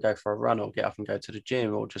get up and go for a run or get up and go to the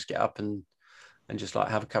gym or just get up and just like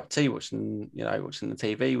have a cup of tea, watching the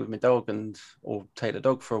TV with my dog or take the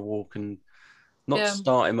dog for a walk and not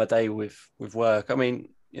starting my day with work. I mean,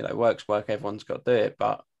 work's work, everyone's got to do it,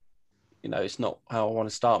 but it's not how I want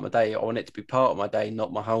to start my day. I want it to be part of my day,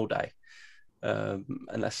 not my whole day.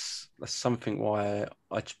 And that's something why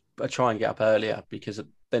I try and get up earlier, because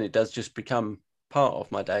then it does just become part of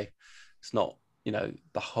my day. It's not you know,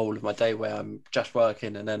 the whole of my day where I'm just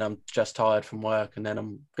working and then I'm just tired from work and then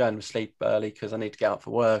I'm going to sleep early because I need to get out for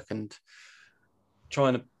work, and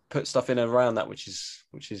trying to put stuff in and around that, which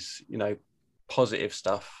is, you know, positive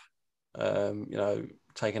stuff. You know,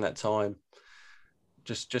 taking that time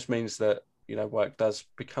just means that, you know, work does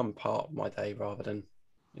become part of my day rather than,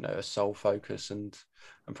 you know, a sole focus. And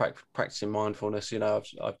practicing mindfulness, you know,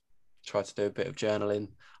 I've tried to do a bit of journaling.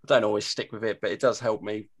 I don't always stick with it, but it does help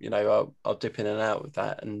me. You know, I'll dip in and out with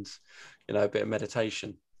that, and, you know, a bit of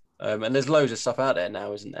meditation. And there's loads of stuff out there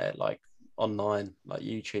now, isn't there? Like online, like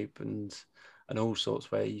YouTube and all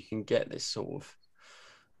sorts, where you can get this sort of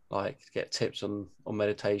like get tips on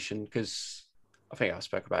meditation. Because I think I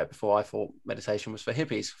spoke about it before. I thought meditation was for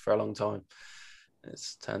hippies for a long time. It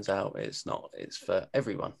turns out it's not. It's for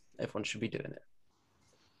everyone. Everyone should be doing it.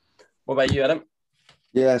 What about you, Adam?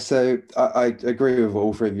 Yeah, so I agree with what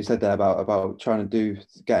all three of you said there about trying to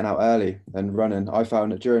getting out early and running. I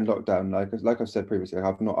found that during lockdown, like I've said previously,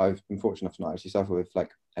 I've been fortunate enough to not actually suffer with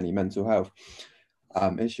like any mental health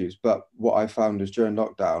issues. But what I found is during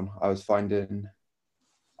lockdown, I was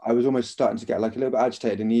almost starting to get like a little bit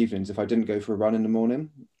agitated in the evenings if I didn't go for a run in the morning,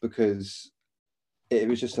 because it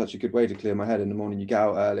was just such a good way to clear my head in the morning. You get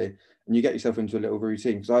out early and you get yourself into a little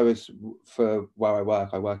routine. Because for where I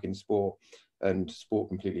work in sport, and sport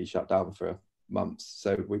completely shut down for months.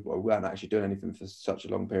 So we weren't actually doing anything for such a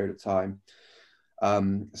long period of time.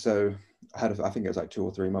 So I think it was like 2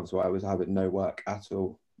 or 3 months where I was having no work at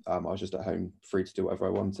all. I was just at home, free to do whatever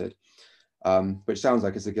I wanted. Which sounds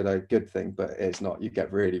like it's a good thing, but it's not. You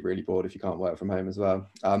get really, really bored if you can't work from home as well.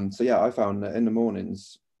 So yeah, I found that in the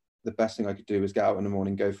mornings, the best thing I could do was get out in the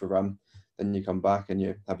morning, go for a run, then you come back and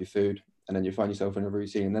you have your food, and then you find yourself in a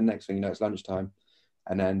routine, and then next thing you know, it's lunchtime,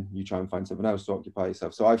 and then you try and find something else to occupy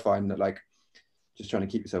yourself. So I find that like just trying to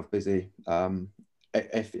keep yourself busy,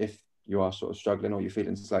 if you are sort of struggling or you're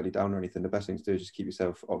feeling slightly down or anything, the best thing to do is just keep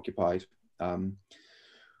yourself occupied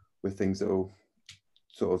with things that will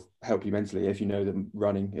sort of help you mentally. If you know that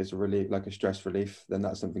running is a relief, like a stress relief, then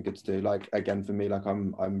that's something good to do. Like again, for me, like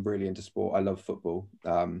I'm really into sport. I love football.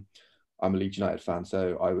 I'm a Leeds United fan,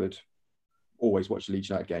 so I would always watch Leeds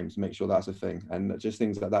United games, make sure that's a thing. And just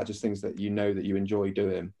things like that, just things that you know that you enjoy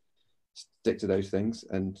doing, stick to those things.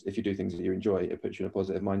 And if you do things that you enjoy, it puts you in a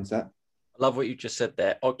positive mindset. I love what you just said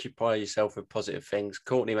there. Occupy yourself with positive things.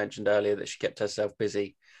 Courtney mentioned earlier that she kept herself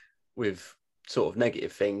busy with sort of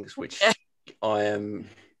negative things, which I am,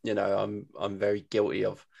 you know, I'm very guilty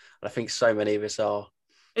of. And I think so many of us are.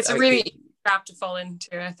 It's a really trap to fall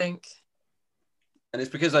into, I think. And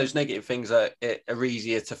it's because those negative things are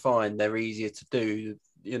easier to find. They're easier to do.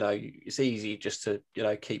 You know, it's easy just to, you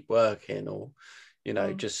know, keep working or, you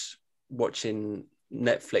know, just watching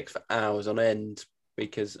Netflix for hours on end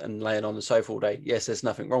and laying on the sofa all day. Yes, there's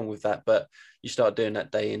nothing wrong with that, but you start doing that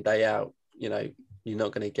day in, day out, you know, you're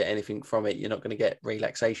not going to get anything from it. You're not going to get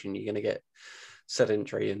relaxation. You're going to get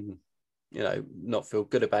sedentary and, you know, not feel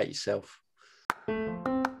good about yourself.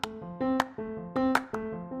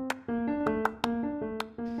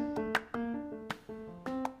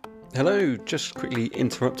 Hello, just quickly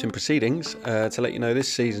interrupting proceedings to let you know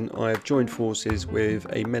this season I have joined forces with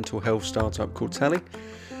a mental health startup called Tally.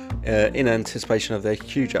 In anticipation of their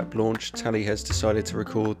huge app launch, Tally has decided to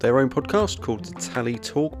record their own podcast called the Tally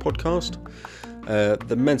Talk Podcast.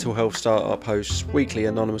 The mental health startup hosts weekly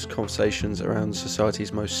anonymous conversations around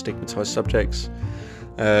society's most stigmatised subjects.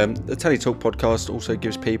 The Tally Talk podcast also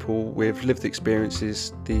gives people with lived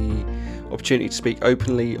experiences the opportunity to speak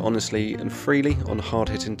openly, honestly and freely on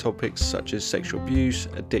hard-hitting topics such as sexual abuse,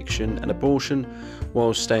 addiction and abortion,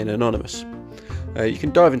 while staying anonymous. You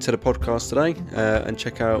can dive into the podcast today and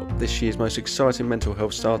check out this year's most exciting mental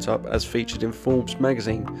health startup as featured in Forbes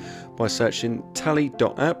magazine by searching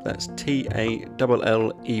tally.app, that's TALLEY.app,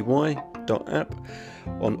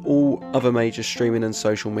 on all other major streaming and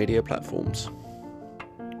social media platforms.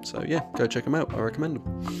 So yeah, go check them out. I recommend them.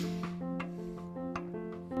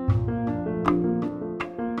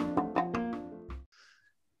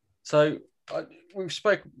 So we've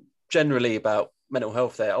spoken generally about mental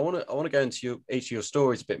health there. I want to go into each of your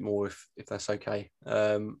stories a bit more, if that's okay.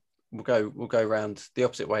 We'll go around the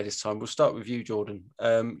opposite way this time. We'll start with you, Jordan.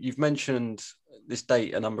 You've mentioned this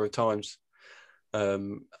date a number of times,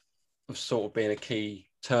 of sort of being a key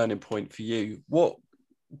turning point for you. What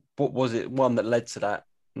was it? One, that led to that,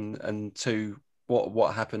 and two,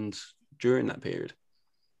 what happened during that period?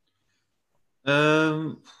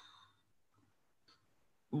 I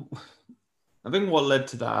think what led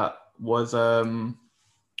to that was like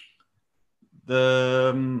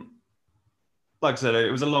I said,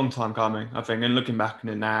 it was a long time coming, I think, and looking back on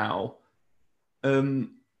it now,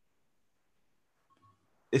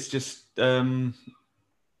 it's just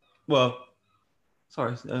well,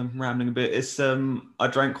 sorry, rambling a bit. It's I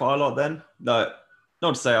drank quite a lot then. Like,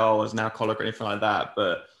 not to say I was an alcoholic or anything like that,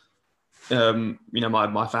 but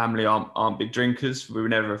my family aren't big drinkers. We were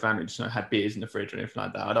never a family just had beers in the fridge or anything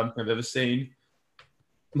like that. I don't think I've ever seen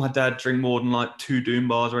my dad drink more than like 2 Doom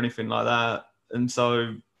bars or anything like that. And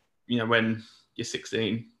so, when you're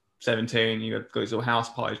 16, 17, you've got these little house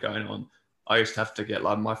parties going on. I used to have to get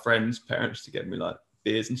like my friends' parents to get me like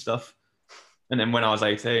beers and stuff. And then when I was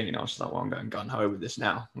 18, I was just like, well, I'm going gun ho with this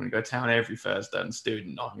now. I'm going to go town every Thursday. I'm a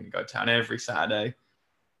student. I'm going to go town every Saturday.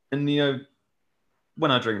 And,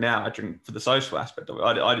 when I drink now, I drink for the social aspect of it.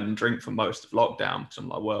 I didn't drink for most of lockdown because I'm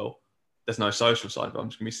like, well, there's no social side of it. I'm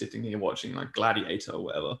just going to be sitting here watching like Gladiator or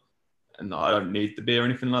whatever. And I don't need the beer or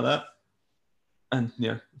anything like that. And,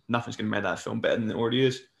 nothing's going to make that film better than it already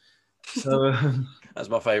is. So that's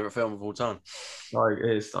my favourite film of all time. Oh, it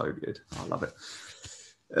is so good. I love it.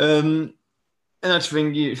 And I just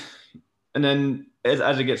think and then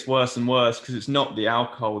as it gets worse and worse, because it's not the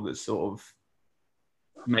alcohol that's sort of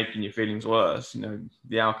making your feelings worse.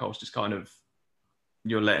 The alcohol's just kind of,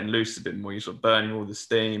 you're letting loose a bit more. You're sort of burning all the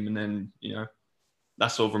steam, and then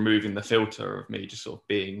that's sort of removing the filter of me just sort of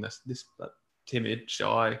being this timid,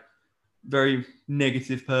 shy, very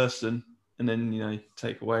negative person, and then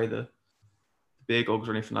take away the beer gogs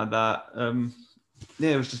or anything like that.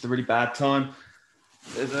 It was just a really bad time.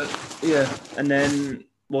 And then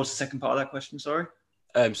what was the second part of that question? Sorry.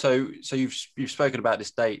 So you've spoken about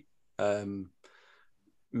this date,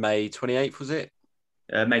 May 28th, was it?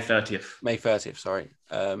 May 30th. May 30th. Sorry.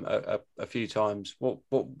 A few times.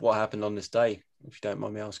 What happened on this day, if you don't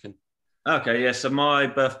mind me asking? Okay, yeah. So my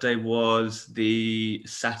birthday was the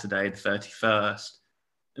Saturday, the 31st.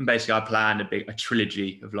 And basically, I planned a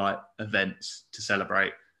trilogy of like events to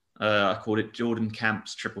celebrate. I called it Jordan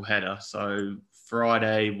Camp's triple header. So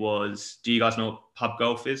Friday was, do you guys know what pub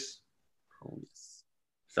golf is? Oh, yes.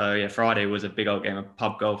 So yeah, Friday was a big old game of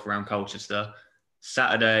pub golf around Colchester.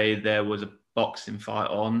 Saturday, there was a boxing fight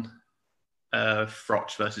on,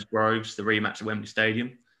 Froch versus Groves, the rematch at Wembley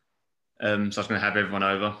Stadium. So I was going to have everyone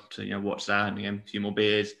over to watch that, and again, a few more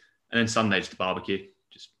beers. And then Sunday, just a barbecue,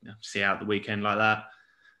 just see out the weekend like that.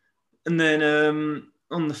 And then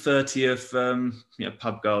on the 30th,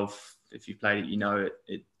 pub golf, if you played it,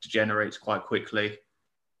 it degenerates quite quickly.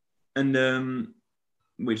 And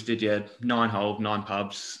we just did, 9 holes, 9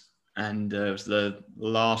 pubs. And it was the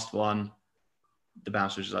last one. The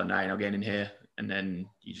bouncer was like, no, you're not getting in here. And then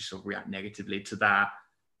you just sort of react negatively to that.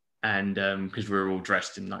 And because we were all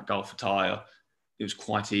dressed in like golf attire, it was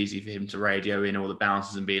quite easy for him to radio in all the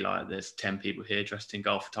bouncers and be like, there's 10 people here dressed in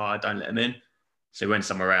golf attire, don't let them in. So we went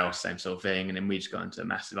somewhere else, same sort of thing. And then we just got into a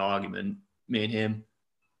massive argument, me and him.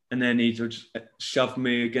 And then he just shoved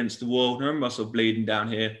me against the wall. And I remember I was sort of bleeding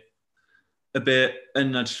down here a bit.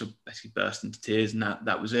 And I just sort of basically burst into tears, and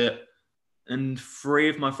that was it. And 3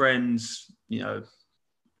 of my friends,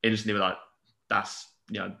 instantly were like, that's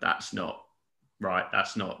not right.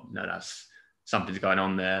 That's something's going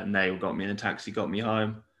on there. And they all got me in a taxi, got me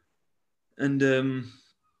home. And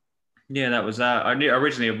that was that. I knew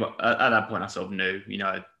originally at that point, I sort of knew,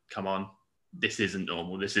 come on, this isn't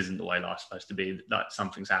normal. This isn't the way life's supposed to be. Like,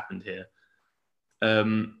 something's happened here.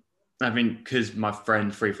 I think because my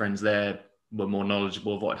 3 friends there were more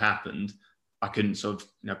knowledgeable of what had happened, I couldn't sort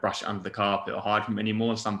of brush it under the carpet or hide from it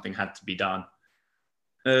anymore. Something had to be done.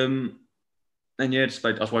 And yeah,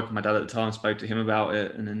 I was working with my dad at the time, spoke to him about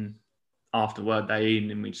it, and then afterward that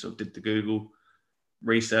evening we sort of did the Google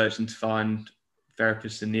research and to find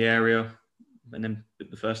therapists in the area, and then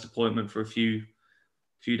booked the first appointment for a few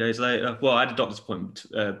days later. Well, I had a doctor's appointment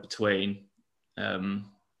between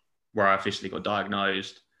where I officially got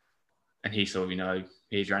diagnosed, and he sort of,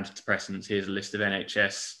 here's your antidepressants, here's a list of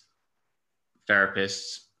NHS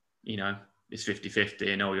therapists, it's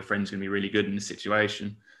 50-50 and all your friends are going to be really good in this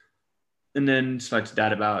situation. And then spoke to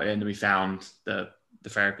Dad about it, and then we found the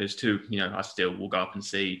therapist who, I still will go up and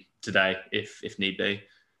see today if need be.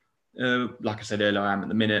 Like I said earlier, I am at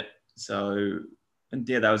the minute. So, and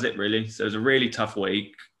yeah, that was it really. So it was a really tough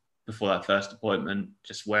week before that first appointment,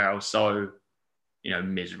 just where I was so,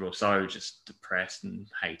 miserable, so just depressed and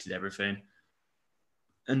hated everything.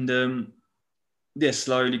 And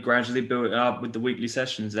slowly, gradually built it up with the weekly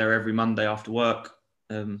sessions there every Monday after work.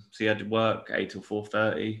 So you had to work 8 till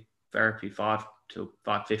 4:30, therapy 5 till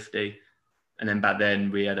 5:50. And then back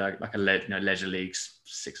then we had leisure leagues,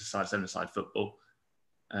 6-a-side, 7-a-side football.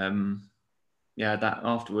 That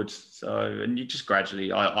afterwards. So, and you just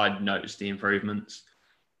gradually, I noticed the improvements.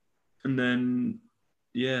 And then,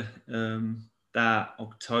 that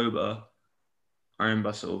October, I remember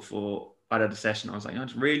I sort of thought, I'd had a session. I was like,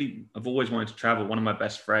 I've always wanted to travel. One of my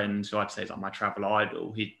best friends, who I'd say is like my travel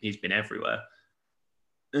idol, he's been everywhere.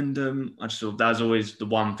 And I just thought that was always the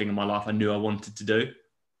one thing in my life I knew I wanted to do.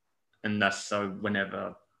 And that's so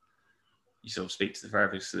whenever you sort of speak to the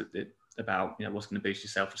therapist about, what's going to boost your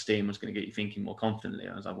self-esteem, what's going to get you thinking more confidently,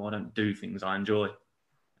 I was like, well, I don't do things I enjoy.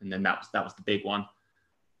 And then that was the big one.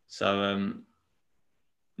 So,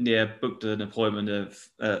 booked an appointment of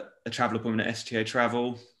a travel appointment at STA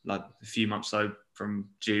Travel, like a few months so from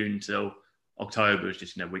June till October. It was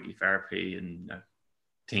just weekly therapy and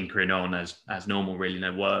tinkering on as normal, really,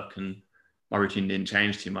 no work, and my routine didn't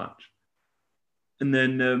change too much. And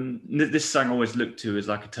then this is something I always looked to as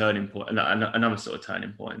like a turning point, another sort of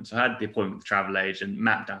turning point. So I had the appointment with the travel agent,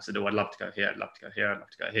 mapped out, said, I'd love to go here, I'd love to go here, I'd love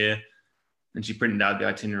to go here. And she printed out the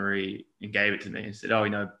itinerary and gave it to me and said,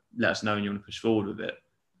 let us know when you want to push forward with it.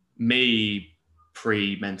 Me,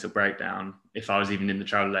 pre-mental breakdown, if I was even in the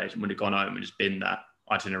travel agent, would have gone home and just been that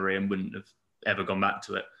itinerary and wouldn't have ever gone back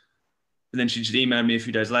to it. And then she just emailed me a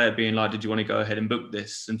few days later being like, did you want to go ahead and book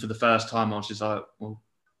this? And for the first time, I was just like, well,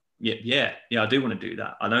 yeah, I do want to do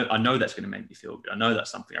that. I know that's going to make me feel good. I know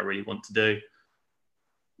that's something I really want to do.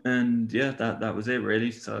 And yeah, that was it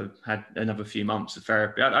really. So had another few months of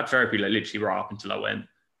therapy. I had therapy literally right up until I went.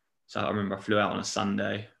 So I remember I flew out on a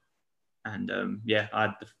Sunday and I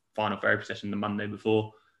had the final therapy session the Monday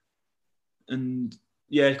before. And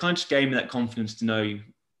yeah, it kind of just gave me that confidence to know,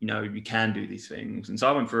 you can do these things. And so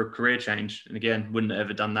I went for a career change. And again, wouldn't have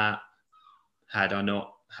ever done that had I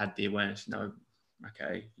not had the awareness,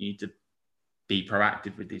 okay, you need to be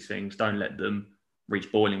proactive with these things. Don't let them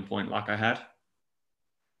reach boiling point like I had.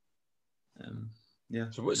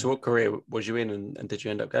 So what career was you in and did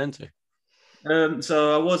you end up going to?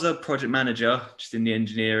 So I was a project manager just in the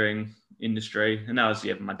engineering industry, and that was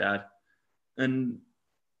with my dad. And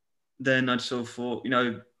then I sort of thought,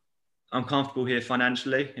 I'm comfortable here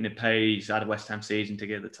financially, and it pays. I had a West Ham season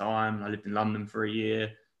ticket at the time. I lived in London for a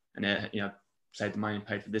year, and saved the money and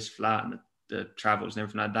paid for this flat and the travels and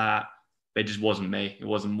everything like that. But it just wasn't me. It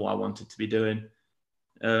wasn't what I wanted to be doing.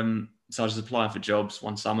 So I was applying for jobs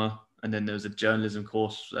one summer, and then there was a journalism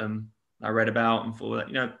course I read about and thought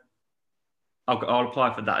that, I'll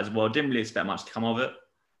apply for that as well. Didn't really expect much to come of it,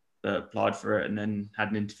 but applied for it and then had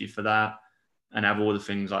an interview for that. And out of all the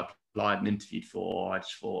things I applied and interviewed for, I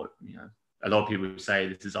just thought, a lot of people would say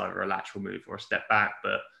this is either a lateral move or a step back,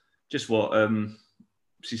 but just what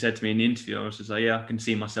she said to me in the interview, I was just like, yeah, I can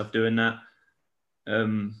see myself doing that.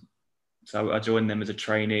 So I joined them as a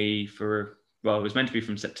trainee it was meant to be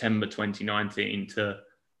from September 2019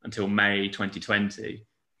 until May 2020.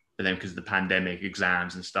 But then because of the pandemic,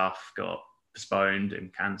 exams and stuff got postponed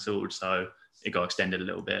and cancelled. So it got extended a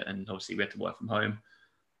little bit. And obviously we had to work from home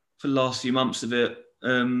for the last few months of it,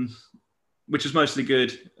 which was mostly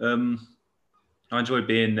good. I enjoyed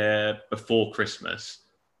being there before Christmas.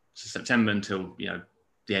 So September until,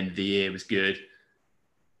 the end of the year was good.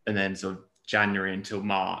 And then sort of January until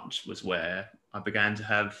March was where I began to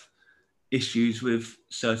have issues with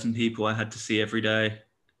certain people I had to see every day.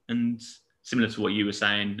 And similar to what you were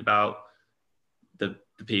saying about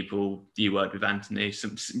the people you worked with, Anthony,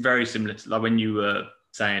 very similar to like when you were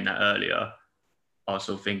saying that earlier, I was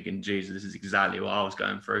sort of thinking, Jesus, this is exactly what I was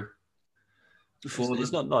going through.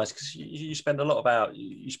 It's not nice because you spend a lot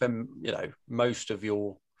you spend most of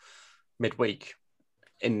your midweek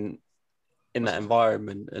in that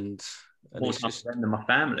environment and more time than my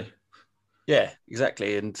family. Yeah,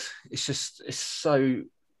 exactly. And it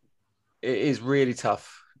is really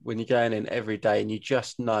tough when you're going in every day and you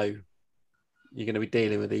just know you're going to be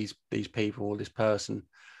dealing with these people or this person,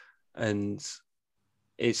 and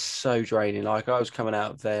it's so draining. Like I was coming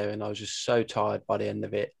out of there and I was just so tired by the end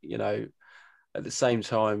of it. At the same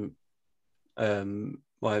time,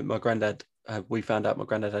 my granddad, we found out my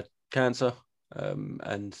granddad had cancer,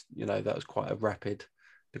 and that was quite a rapid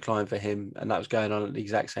decline for him, and that was going on at the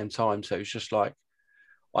exact same time. So it was just like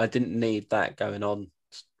I didn't need that going on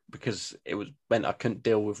because it meant I couldn't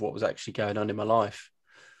deal with what was actually going on in my life.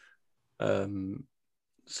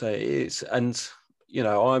 So it's, and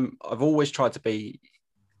I've always tried to be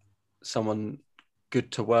someone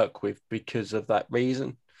good to work with because of that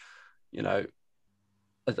reason. I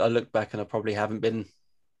look back and I probably haven't been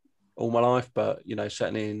all my life, but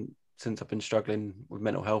certainly since I've been struggling with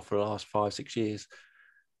mental health for the last 5-6 years,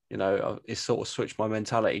 it's sort of switched my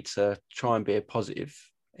mentality to try and be a positive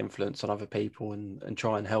influence on other people and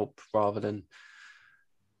try and help rather than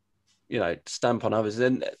stamp on others.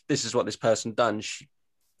 And this is what this person done.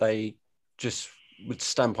 They just would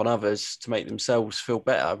stamp on others to make themselves feel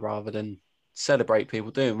better rather than celebrate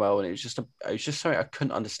people doing well. And it was just something I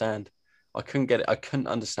couldn't understand. I couldn't get it. I couldn't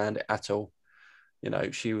understand it at all. You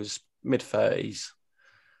know, she was mid-30s.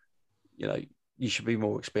 You know, you should be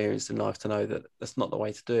more experienced in life to know that that's not the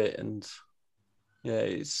way to do it. And yeah,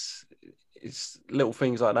 it's little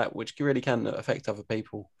things like that which really can affect other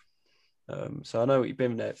people. So I know you've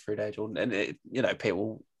been there through there, Jordan, and you know,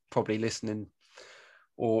 people probably listening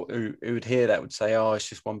or who would hear that would say, "Oh, it's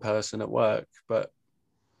just one person at work," but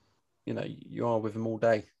you know, you are with them all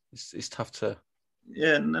day. It's tough to.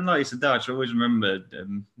 Yeah, and like you said, I always remember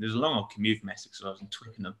there's a long old commute from Essex when I was in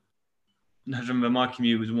Twickenham. And I remember my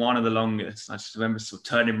commute was one of the longest. I just remember sort of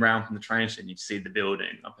turning around from the train station, you'd see the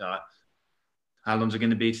building. I'd be like, how long's it going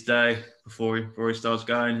to be today before he starts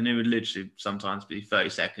going? And it would literally sometimes be 30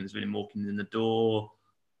 seconds with him walking in the door,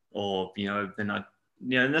 or, you know, then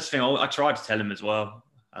and that's the thing, I tried to tell him as well.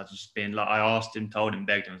 I was just being like, I asked him, told him,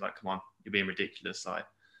 begged him, I was like, come on, you're being ridiculous. Like,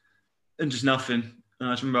 and just nothing. And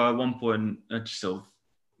I just remember at one point, I just sort of,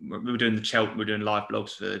 we were doing live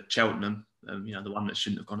blogs for Cheltenham, you know, the one that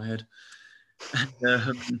shouldn't have gone ahead.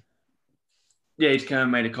 And, yeah, he came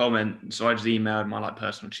and made a comment. So I just emailed my like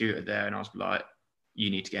personal tutor there, and I was like, you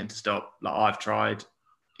need to get him to stop. Like, I've tried.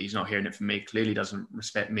 He's not hearing it from me. Clearly doesn't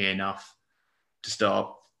respect me enough to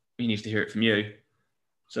stop. He needs to hear it from you.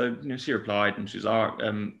 So, you know, she replied, and she was like,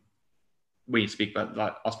 we need to speak about,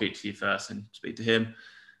 like, I'll speak to you first and speak to him.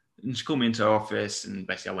 And she called me into her office, and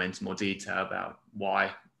basically I went into more detail about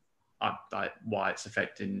why it's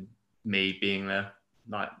affecting me being there,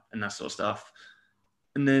 like, and that sort of stuff.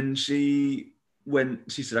 And then she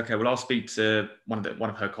said, okay, well, I'll speak to one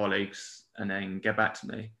of her colleagues and then get back to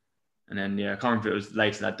me. And then, yeah, I can't remember if it was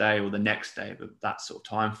later that day or the next day, but that sort of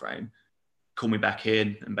time frame, called me back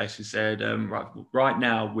in and basically said, right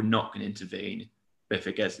now we're not going to intervene, but if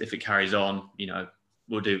it carries on, you know,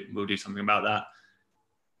 we'll do something about that.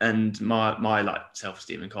 And my like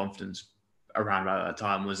self-esteem and confidence around about that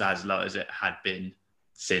time was as low as it had been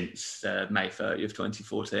since May 30th,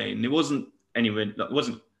 2014. It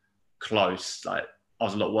wasn't close. Like, I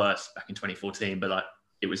was a lot worse back in 2014, but like,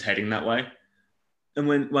 it was heading that way. And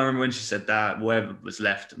I remember when she said that, whatever was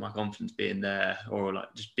left of my confidence being there, or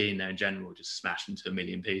like just being there in general, just smashed into a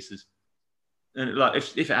million pieces. And like,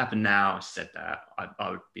 if it happened now, I said that, I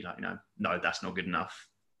would be like, no, that's not good enough.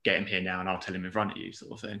 Get him here now, and I'll tell him in front of you,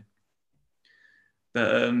 sort of thing.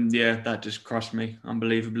 But yeah, that just crushed me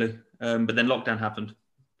unbelievably. But then lockdown happened,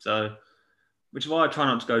 so, which is why I try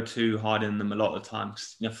not to go too hard in them a lot of the time.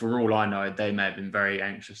 Because, you know, for all I know, they may have been very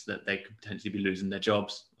anxious that they could potentially be losing their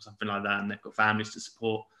jobs or something like that, and they've got families to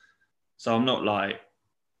support. So I'm not like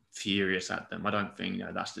furious at them. I don't think, you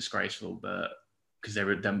know, that's disgraceful, but because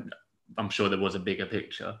I'm sure there was a bigger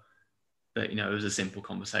picture. But, you know, it was a simple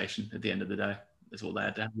conversation at the end of the day. That's all they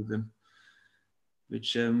had to have with them.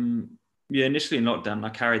 Which, yeah, initially in lockdown, I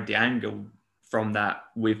carried the anger from that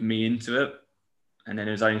with me into it. And then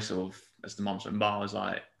it was only sort of, as the months went by, I was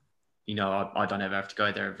like, you know, I don't ever have to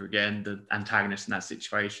go there ever again. The antagonist in that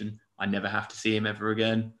situation, I never have to see him ever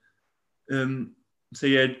again. So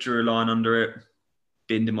yeah, drew a line under it,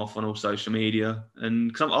 binned him off on all social media. And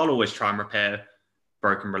because I'll always try and repair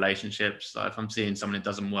broken relationships. Like, if I'm seeing someone that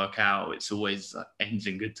doesn't work out, it's always like, ends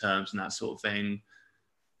in good terms and that sort of thing.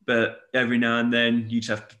 But every now and then you just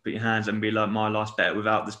have to put your hands up and be like, my life's better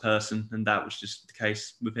without this person. And that was just the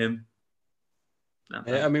case with him.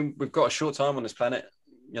 Yeah, I mean, we've got a short time on this planet.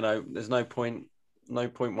 You know, there's no point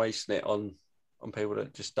wasting it on people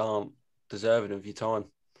that just aren't deserving of your time.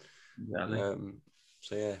 Exactly.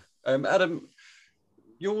 So yeah, Adam,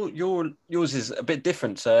 yours is a bit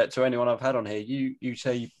different to anyone I've had on here. You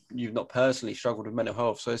say you've not personally struggled with mental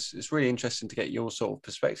health, so it's really interesting to get your sort of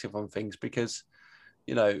perspective on things, because,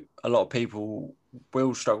 you know, a lot of people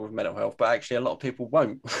will struggle with mental health, but actually a lot of people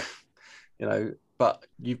won't. You know, but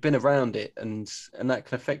you've been around it, and that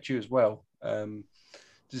can affect you as well.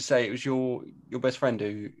 To say it was your best friend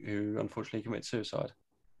who unfortunately committed suicide.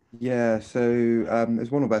 Yeah, so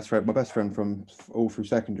it was my best friend from all through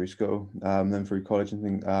secondary school, then through college and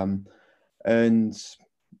things. And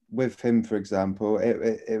with him, for example,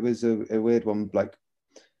 it was a weird one. Like,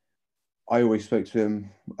 I always spoke to him.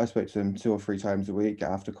 I spoke to him 2 or 3 times a week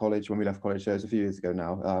after college. When we left college, so it was a few years ago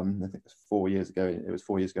now. I think it was 4 years ago. It was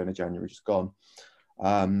 4 years ago in January, just gone.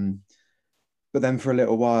 But then for a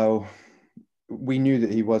little while, we knew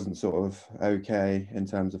that he wasn't sort of okay in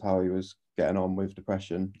terms of how he was getting on with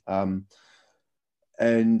depression.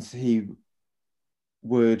 And he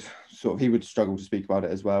would struggle to speak about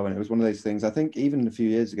it as well. And it was one of those things, I think even a few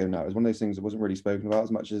years ago now, it was one of those things that wasn't really spoken about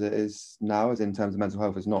as much as it is now, as in terms of mental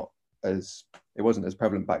health. It wasn't as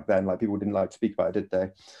prevalent back then. Like, people didn't like to speak about it, did they?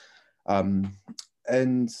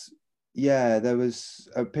 And yeah, there was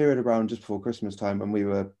a period around just before Christmas time when we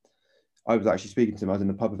were I was actually speaking to him. I was in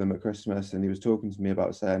the pub with him at Christmas, and he was talking to me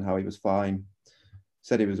about saying how he was fine,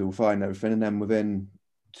 said he was all fine and everything. And then within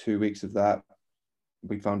 2 weeks of that,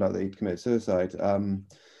 we found out that he'd committed suicide. And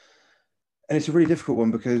it's a really difficult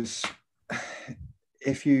one, because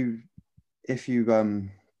if you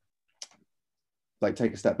like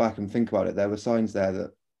take a step back and think about it, there were signs there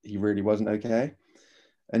that he really wasn't okay.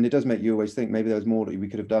 And it does make you always think maybe there was more that we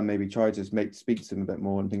could have done, maybe try to speak to him a bit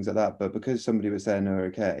more and things like that. But because somebody was saying they're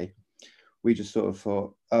okay, we just sort of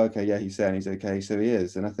thought, oh, okay, yeah, he's saying he's okay, so he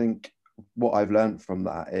is. And I think what I've learned from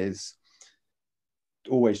that is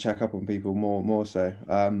always check up on people more so.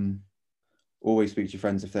 Always speak to your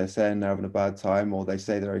friends if they're saying they're having a bad time, or they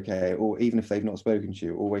say they're okay, or even if they've not spoken to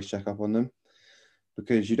you, always check up on them,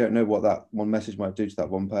 because you don't know what that one message might do to that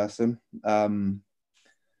one person.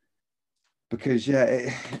 Because yeah,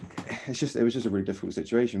 it was just a really difficult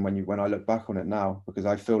situation when I look back on it now, because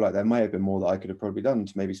I feel like there may have been more that I could have probably done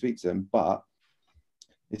to maybe speak to him, but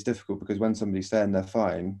it's difficult because when somebody's saying they're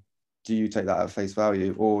fine, do you take that at face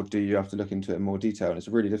value, or do you have to look into it in more detail? And it's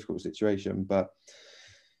a really difficult situation, but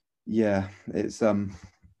yeah, it's just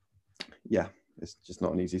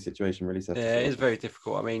not an easy situation, really. Yeah, it is very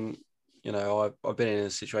difficult. I mean, you know, I've been in a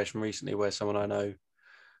situation recently where someone I know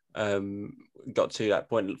got to that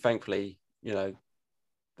point. Thankfully, you know,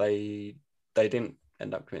 they didn't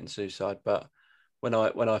end up committing suicide. But when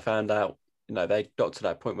I found out, you know, they got to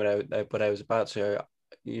that point where they was about to,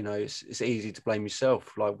 you know, it's easy to blame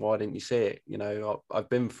yourself. Like, why didn't you see it? You know, I've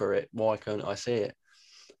been through it. Why can't I see it?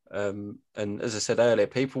 And as I said earlier,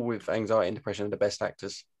 people with anxiety and depression are the best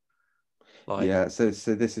actors. Like, yeah, so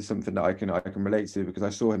this is something that I can relate to, because I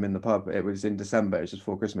saw him in the pub. It was in December. It was just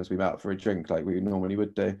before Christmas. We met up for a drink like we normally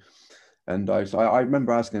would do. And I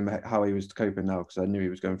remember asking him how he was coping now, because I knew he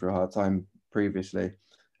was going through a hard time previously.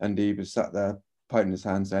 And he was sat there, pointing his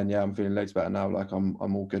hand, saying, "Yeah, I'm feeling loads better now. Like I'm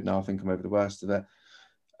all good now. I think I'm over the worst of it."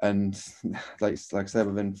 And like I said,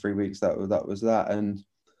 within 3 weeks, that was that. And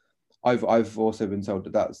I've also been told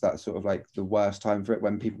that that's sort of like the worst time for it,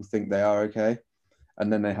 when people think they are okay,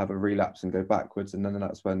 and then they have a relapse and go backwards, and then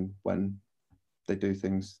that's when they do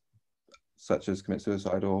things such as commit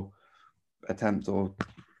suicide or attempt, or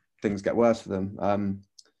things get worse for them.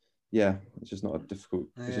 Yeah, it's just not a difficult,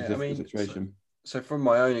 situation. So from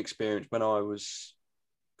my own experience, when it was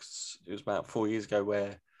about 4 years ago,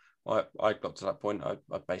 where I got to that point, I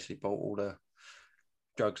basically bought all the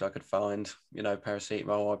drugs I could find, you know,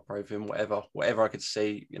 paracetamol, ibuprofen, whatever I could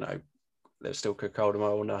see. You know, there's still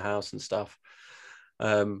cocodamol in our house and stuff.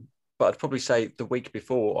 But I'd probably say the week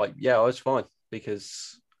before, I was fine,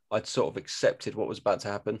 because I'd sort of accepted what was about to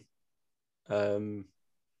happen.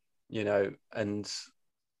 You know, and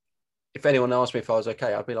if anyone asked me if I was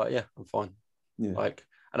okay, I'd be like, yeah, I'm fine. Yeah. Like,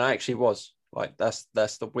 and I actually was. Like, that's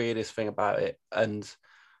the weirdest thing about it. And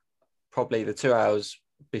probably the 2 hours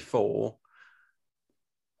before,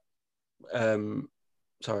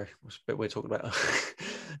 sorry, what's a bit weird talking about?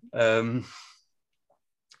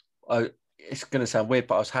 It's going to sound weird,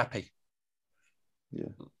 but I was happy. Yeah.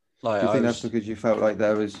 Like, do you think that's because you felt like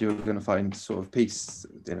you were going to find sort of peace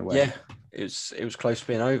in a way? Yeah, it was close to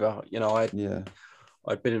being over. You know, I'd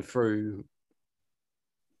been through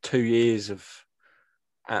 2 years of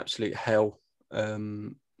absolute hell.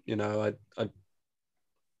 You know,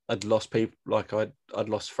 I'd lost people, like I'd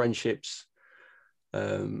lost friendships.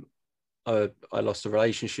 I lost a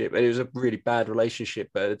relationship, and it was a really bad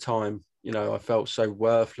relationship. But at the time, you know, I felt so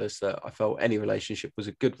worthless that I felt any relationship was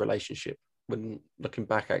a good relationship. When looking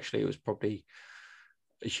back, actually, it was probably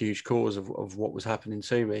a huge cause of what was happening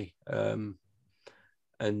to me. And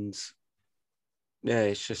yeah,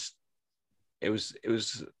 it's just, it was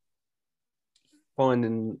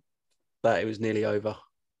finding that it was nearly over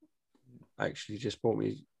actually just brought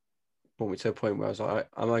me to a point where I was like,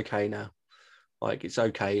 I'm okay now. Like, it's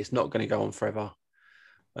okay. It's not going to go on forever.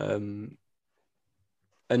 And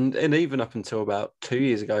even up until about 2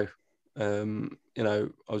 years ago, you know,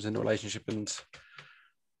 I was in a relationship, and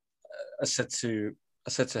I said to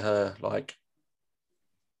her, like,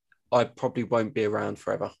 I probably won't be around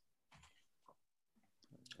forever.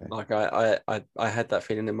 Okay. Like, I had that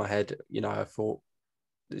feeling in my head. You know, I thought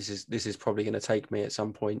this is probably going to take me at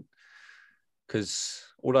some point, because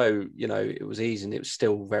although, you know, it was easing, it was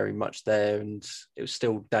still very much there, and it was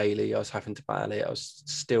still daily. I was having to battle it. I was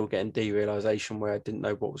still getting derealization where I didn't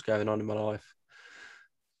know what was going on in my life.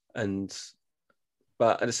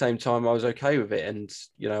 But at the same time, I was okay with it. And,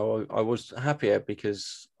 you know, I was happier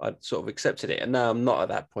because I'd sort of accepted it. And now I'm not at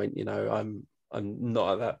that point, you know, I'm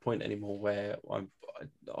not at that point anymore where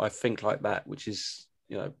I think like that, which is,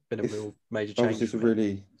 you know, been a real major change. This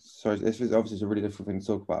is obviously a really difficult thing to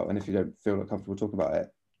talk about. And if you don't feel like comfortable talking about it,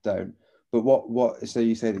 don't. But what? So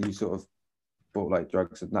you say that you sort of bought like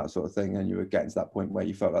drugs and that sort of thing, and you were getting to that point where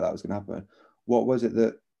you felt like that was going to happen. What was it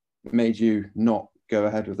that made you not go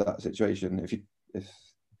ahead with that situation?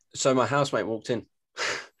 So my housemate walked in.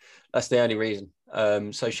 That's the only reason.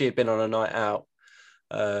 So she had been on a night out.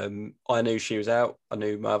 I knew she was out. I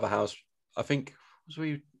knew my other house. I think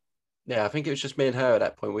I think it was just me and her at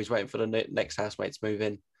that point. We was waiting for the next housemate to move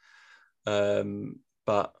in. I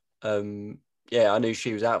knew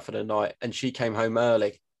she was out for the night, and she came home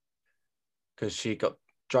early because she got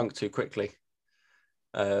drunk too quickly.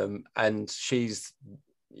 And she's,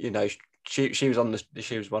 she was one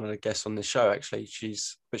of the guests on the show actually.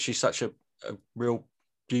 She's such a real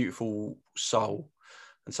beautiful soul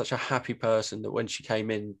and such a happy person that when she came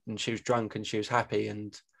in and she was drunk and she was happy,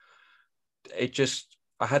 and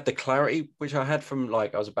I had the clarity which I had from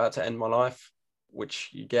like I was about to end my life, which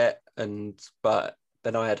you get, but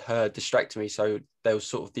then I had her distracting me, so there was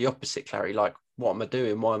sort of the opposite clarity, like what am I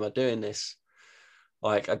doing? Why am I doing this?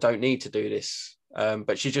 Like I don't need to do this.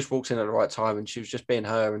 But she just walked in at the right time, and she was just being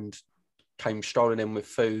her and came strolling in with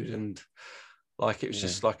food, and like it was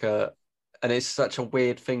just like and it's such a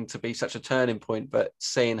weird thing to be such a turning point, but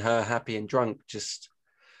seeing her happy and drunk just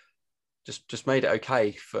made it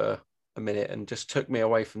okay for a minute, and just took me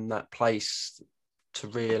away from that place to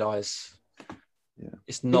realize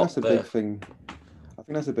it's not that's a big thing. I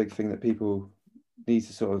think that's a big thing that people need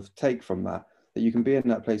to sort of take from that you can be in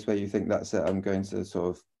that place where you think that's it, I'm going to sort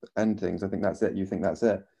of end things, I think that's it, you think that's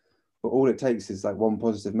it, but all it takes is like one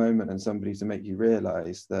positive moment and somebody to make you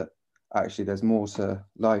realize that actually there's more to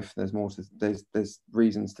life, there's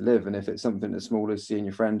reasons to live. And if it's something as small as seeing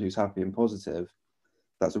your friend who's happy and positive,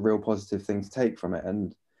 that's a real positive thing to take from it,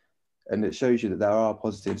 and it shows you that there are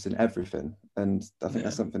positives in everything. And I think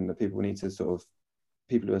that's something that people who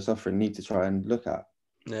are suffering need to try and look at.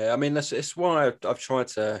 I mean, it's why I've tried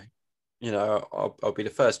to, I'll be the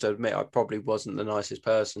first to admit I probably wasn't the nicest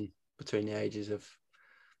person between the ages of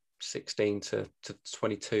 16 to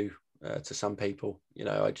 22 to some people.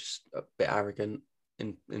 I just a bit arrogant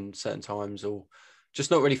in certain times, or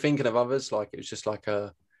just not really thinking of others. Like it was just like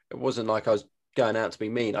it wasn't like I was going out to be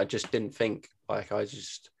mean. I just didn't think, like I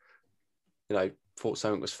just, thought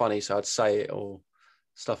something was funny, so I'd say it or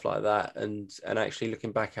stuff like that. And actually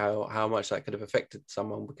looking back how much that could have affected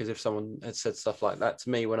someone, because if someone had said stuff like that to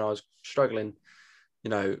me when I was struggling,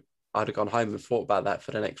 I'd have gone home and thought about that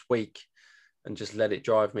for the next week and just let it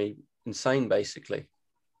drive me insane, basically.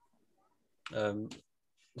 I'm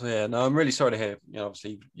really sorry to hear.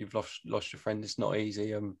 Obviously you've lost your friend. It's not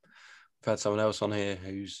easy. We've had someone else on here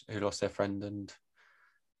who lost their friend, and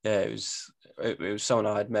it was someone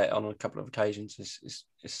I had met on a couple of occasions.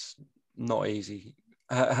 It's not easy.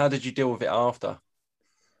 How did you deal with it after?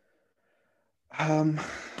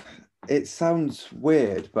 It sounds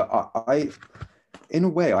weird, but I in a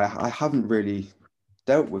way, I haven't really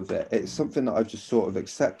dealt with it. It's something that I've just sort of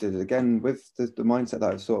accepted. Again, with the mindset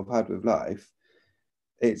that I've sort of had with life,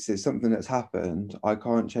 it's something that's happened. I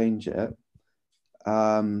can't change it.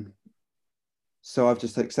 So I've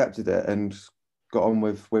just accepted it and got on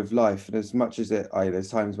with life. And as much as there's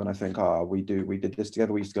times when I think, we did this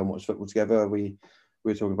together. We used to go and watch football together. We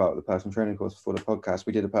were talking about the personal training course before the podcast.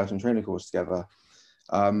 We did a personal training course together.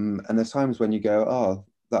 And there's times when you go,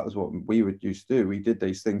 that was what we would used to do. We did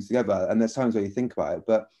these things together. And there's times where you think about it.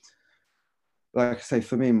 But like I say,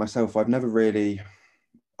 for me, myself, I've never really,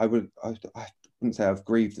 I wouldn't say I've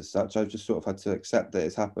grieved as such. I've just sort of had to accept that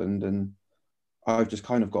it's happened. And I've just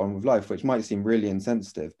kind of got on with life, which might seem really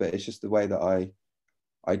insensitive, but it's just the way that I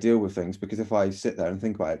deal with things. Because if I sit there and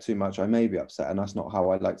think about it too much, I may be upset, and that's not how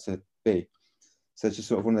I like to be. So it's just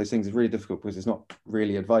sort of one of those things. It's really difficult because it's not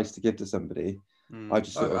really advice to give to somebody. I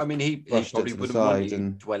just sort of he probably wouldn't want you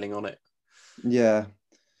dwelling on it. Yeah,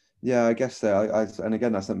 I guess so. And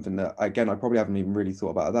again, that's something that I probably haven't even really thought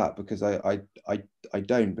about that, because I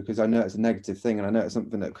don't, because I know it's a negative thing, and I know it's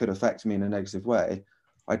something that could affect me in a negative way.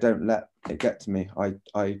 I don't let it get to me. I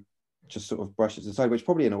just sort of brush it aside, which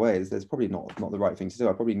probably in a way is probably not the right thing to do.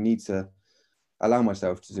 I probably need to allow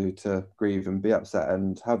myself to grieve and be upset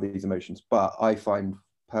and have these emotions. But I find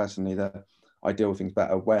personally that I deal with things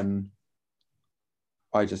better when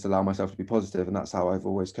I just allow myself to be positive, and that's how I've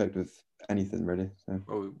always coped with anything, really. So.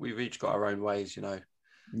 Well, we've each got our own ways, Yeah.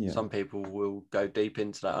 Some people will go deep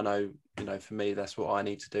into that. I know, for me, that's what I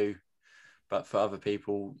need to do. But for other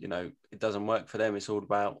people, it doesn't work for them. It's all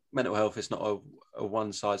about mental health. It's not a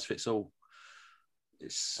one size fits all.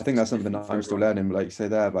 I think that's something that I'm still learning. Like you say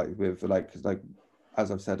there, with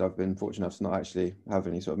as I've said, I've been fortunate enough to not actually have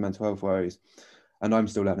any sort of mental health worries, and I'm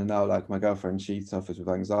still learning now. Like my girlfriend, she suffers with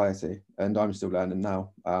anxiety, and I'm still learning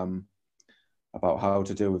now. about how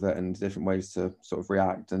to deal with it and different ways to sort of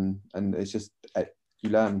react. And it's just, you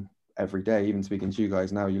learn every day. Even speaking to you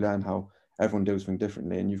guys now, you learn how everyone deals with things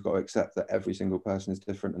differently, and you've got to accept that every single person is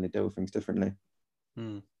different and they deal with things differently.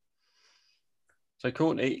 So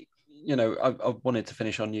Courtney, you know, I wanted to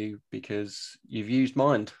finish on you because you've used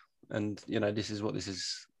Mind, and you know, this is what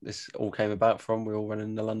this all came about from. We're all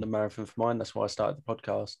running the London Marathon for Mind. That's why I started the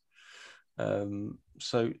podcast.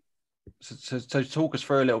 So talk us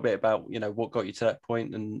through a little bit about, you know, what got you to that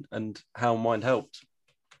point and how Mind helped.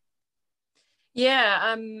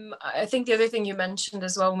 Yeah, I think the other thing you mentioned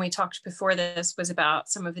as well when we talked before this was about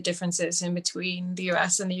some of the differences in between the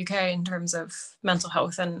US and the UK in terms of mental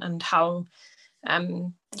health and how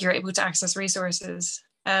you're able to access resources.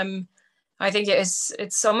 I think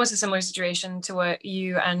it's almost a similar situation to what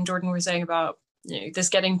you and Jordan were saying about, you know, this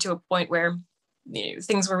getting to a point where, you know,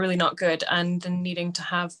 things were really not good, and then needing to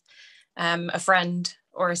have a friend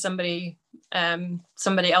or somebody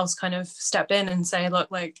else kind of step in and say, look,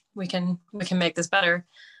 like we can make this better.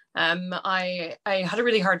 I had a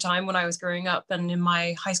really hard time when I was growing up and in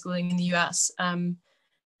my high schooling in the US, and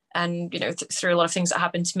you know, through a lot of things that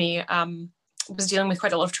happened to me, was dealing with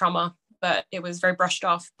quite a lot of trauma, but it was very brushed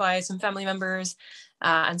off by some family members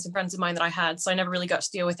and some friends of mine that I had. So I never really got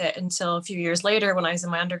to deal with it until a few years later when I was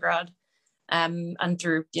in my undergrad. And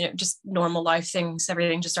through, you know, just normal life things,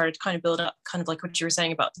 everything just started to kind of build up, kind of like what you were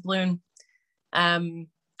saying about the balloon. And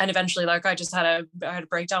eventually, like, I had a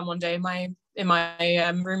breakdown one day in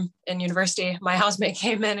my room in university. My housemate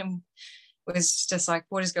came in and was just like,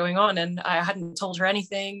 what is going on? And I hadn't told her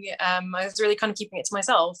anything. I was really kind of keeping it to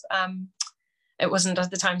myself. It wasn't at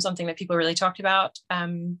the time something that people really talked about.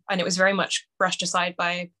 And it was very much brushed aside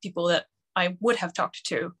by people that I would have talked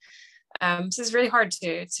to. So it's really hard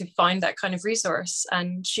to find that kind of resource.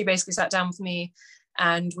 And she basically sat down with me,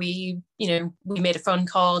 and we made a phone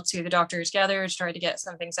call to the doctor together to try to get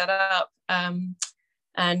something set up. And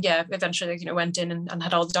yeah, eventually, you know, went in and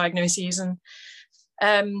had all the diagnoses, and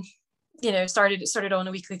you know, started on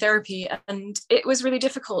a weekly therapy. And it was really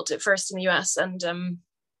difficult at first in the US, and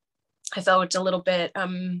I felt a little bit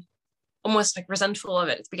almost like resentful of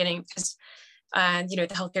it at the beginning, because you know,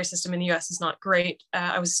 the healthcare system in the US is not great.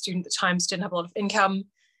 I was a student at the time, so didn't have a lot of income,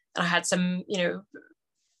 and I had some, you know,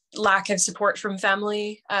 lack of support from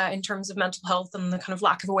family in terms of mental health, and the kind of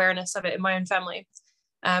lack of awareness of it in my own family.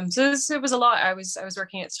 So it was a lot. I was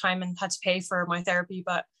working at the time and had to pay for my therapy,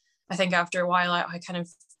 but I think after a while I kind of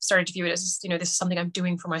started to view it as, you know, this is something I'm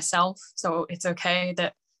doing for myself, so it's okay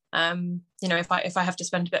that you know, if I have to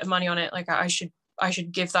spend a bit of money on it, like I should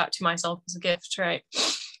give that to myself as a gift, right?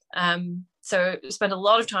 So I spent a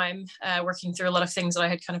lot of time working through a lot of things that I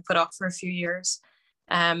had kind of put off for a few years,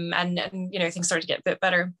 and you know, things started to get a bit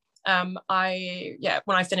better. When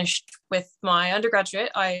I finished with my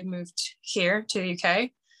undergraduate, I moved here to the UK,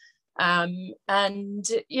 and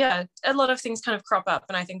yeah, a lot of things kind of crop up,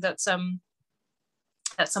 and I think that's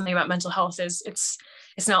something about mental health is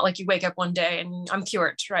it's not like you wake up one day and I'm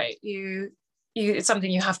cured, right? It's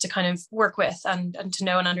something you have to kind of work with and to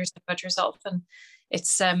know and understand about yourself, and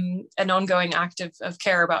it's an ongoing act of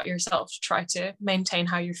care about yourself to try to maintain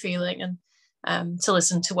how you're feeling, and to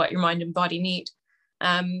listen to what your mind and body need.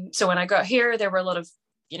 So when I got here, there were a lot of,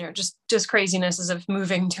 you know, just crazinesses of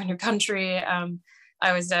moving to a new country.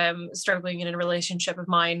 I was struggling in a relationship of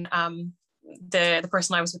mine. The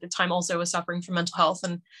person I was with at the time also was suffering from mental health,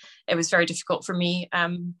 and it was very difficult for me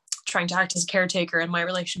trying to act as a caretaker in my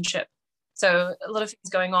relationship. So a lot of things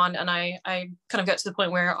going on, and I kind of got to the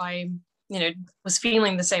point where I, you know, was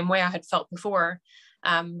feeling the same way I had felt before,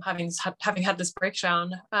 having had this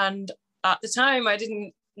breakdown. And at the time, I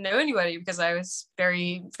didn't know anybody because I was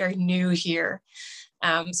very, very new here. So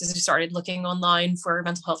I started looking online for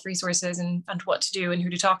mental health resources and what to do and who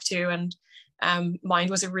to talk to. And Mind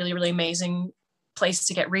was a really, really amazing place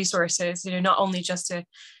to get resources, you know, not only just to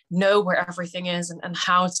know where everything is and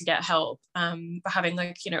how to get help, but having,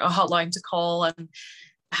 like, you know, a hotline to call and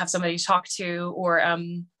have somebody to talk to, or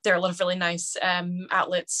there are a lot of really nice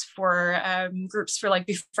outlets for groups for like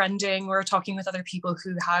befriending or talking with other people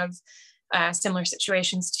who have similar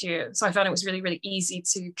situations to you. So I found it was really, really easy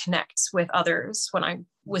to connect with others when I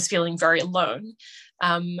was feeling very alone.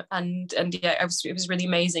 And yeah, it was really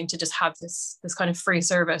amazing to just have this kind of free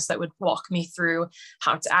service that would walk me through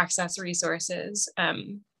how to access resources.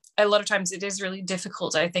 A lot of times it is really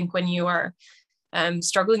difficult, I think, when you are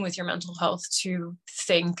struggling with your mental health, to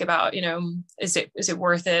think about, you know, is it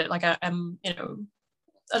worth it? Like you know,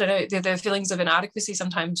 I don't know, the feelings of inadequacy.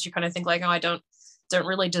 Sometimes you kind of think like, oh, I don't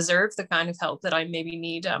really deserve the kind of help that I maybe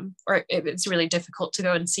need, or it's really difficult to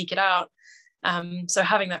go and seek it out. So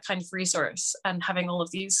having that kind of resource and having all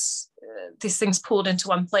of these things pulled into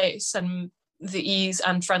one place, and the ease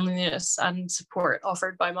and friendliness and support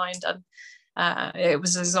offered by Mind, and it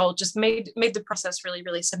was all just made the process really,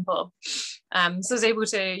 really simple. So I was able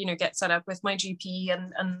to, you know, get set up with my GP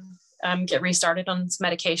and get restarted on some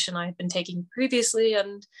medication I had been taking previously,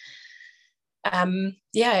 and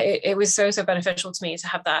it was so beneficial to me to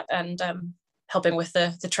have that, and helping with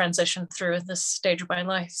the transition through this stage of my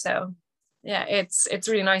life. So yeah, it's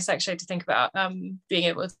really nice actually to think about being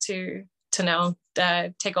able to now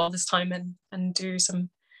take all this time and do some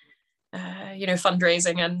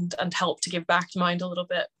fundraising and help to give back to Mind a little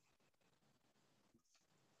bit.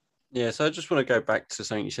 Yeah, so I just want to go back to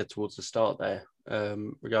something you said towards the start there,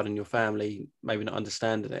 regarding your family maybe not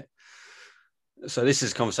understanding it. So this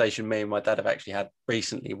is a conversation me and my dad have actually had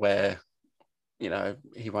recently where, you know,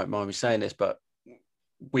 he won't mind me saying this, but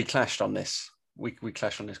we clashed on this. We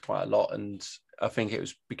clashed on this quite a lot, and I think it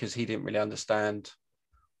was because he didn't really understand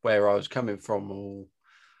where I was coming from, or,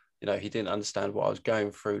 you know, he didn't understand what I was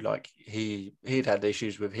going through. Like he'd had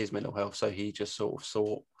issues with his mental health, so he just sort of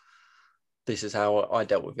thought, this is how I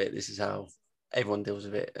dealt with it, this is how everyone deals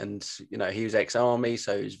with it. And, you know, he was ex-army,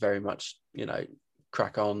 so he was very much, you know,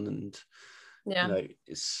 crack on, and you know,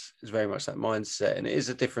 it's very much that mindset. And it is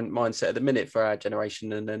a different mindset at the minute for our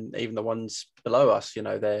generation, and then even the ones below us, you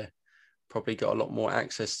know, they're probably got a lot more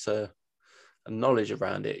access to and knowledge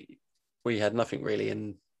around it. We had nothing really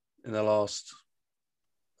in the last,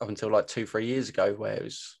 up until like 2-3 years ago, where it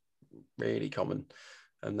was really common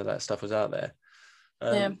and that stuff was out there.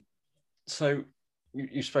 So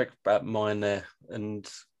you spoke about Mind there, and,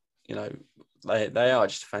 you know, they are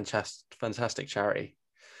just a fantastic charity.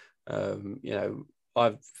 You know,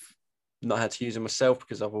 I've not had to use them myself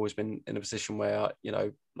because I've always been in a position where, you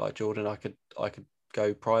know, like Jordan, I could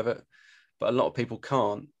go private, but a lot of people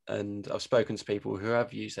can't. And I've spoken to people who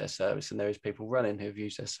have used their service, and there is people running who have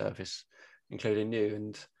used their service, including you,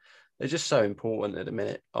 and they're just so important at the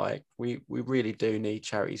minute. Like we really do need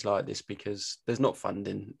charities like this, because there's not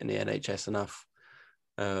funding in the NHS enough.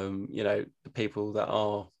 You know, the people that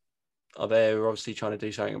are there are obviously trying to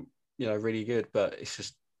do something, you know, really good, but it's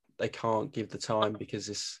just they can't give the time,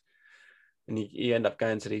 because you end up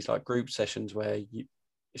going to these like group sessions where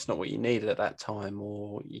it's not what you needed at that time,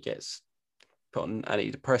 or you get put on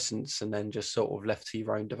antidepressants and then just sort of left to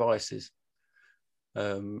your own devices.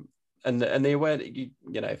 And the awareness, you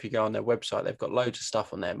know, if you go on their website, they've got loads of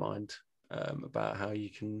stuff on their Mind about how you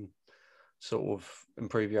can sort of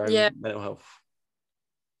improve your own mental health.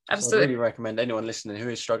 Absolutely. So I really recommend anyone listening who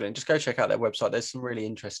is struggling, just go check out their website. There's some really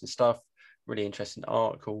interesting stuff, really interesting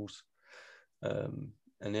articles. And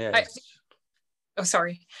yeah.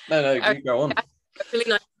 Sorry. No, you go on. Really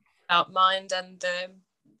nice about Mind, and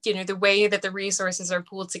you know, the way that the resources are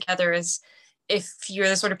pulled together is, if you're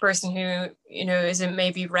the sort of person who, you know, isn't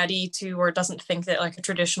maybe ready to, or doesn't think that like a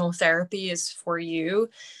traditional therapy is for you,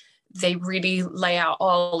 they really lay out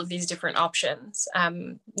all of these different options.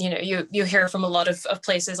 You know, you hear from a lot of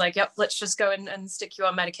places like, yep, let's just go and stick you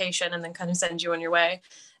on medication and then kind of send you on your way.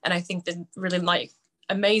 And I think the really like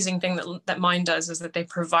amazing thing that Mind does is that they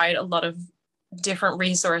provide a lot of different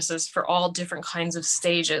resources for all different kinds of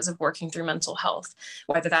stages of working through mental health,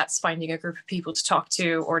 whether that's finding a group of people to talk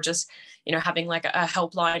to, or just, you know, having like a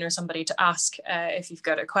helpline or somebody to ask if you've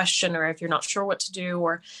got a question, or if you're not sure what to do,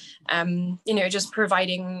 or you know, just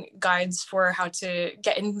providing guides for how to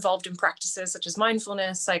get involved in practices such as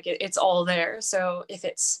mindfulness. Like it's all there. So if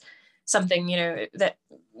it's something, you know, that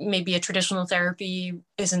maybe a traditional therapy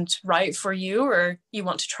isn't right for you, or you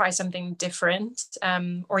want to try something different,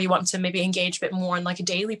 or you want to maybe engage a bit more in like a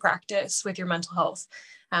daily practice with your mental health,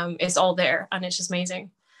 it's all there, and it's just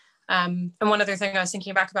amazing. And one other thing I was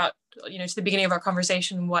thinking back about, you know, to the beginning of our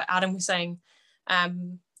conversation, what Adam was saying,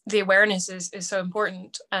 the awareness is so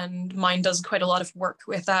important, and Mind does quite a lot of work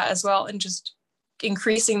with that as well, and just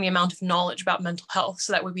increasing the amount of knowledge about mental health,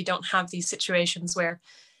 so that way we don't have these situations where,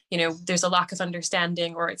 you know, there's a lack of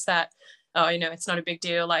understanding, or it's that, oh, you know, it's not a big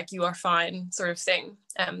deal, like you are fine sort of thing.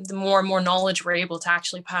 The more and more knowledge we're able to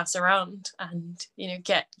actually pass around, and, you know,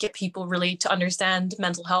 get people really to understand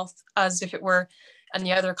mental health as if it were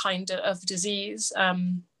any other kind of disease,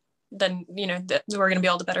 then, you know, we're going to be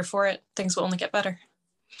all the better for it. Things will only get better.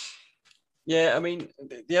 Yeah, I mean,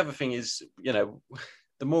 the other thing is, you know,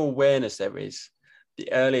 the more awareness there is,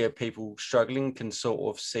 the earlier people struggling can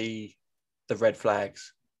sort of see the red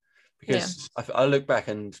flags. Because I look back,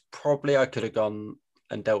 and probably I could have gone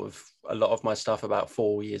and dealt with a lot of my stuff about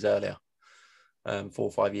 4 years earlier, 4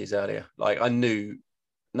 or 5 years earlier. Like I knew,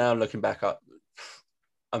 now looking back up,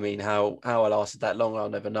 I mean, how I lasted that long, I'll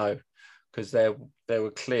never know, because there were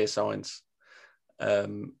clear signs.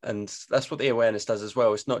 And that's what the awareness does as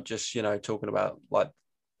well. It's not just, you know, talking about like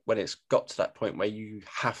when it's got to that point where you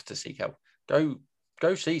have to seek help.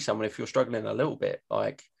 Go see someone if you're struggling a little bit.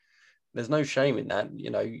 Like, there's no shame in that. You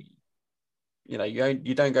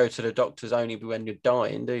don't go to the doctors only when you're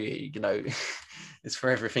dying, do you? You know, it's for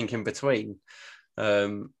everything in between.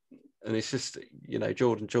 And it's just, you know,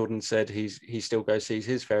 Jordan said he still goes sees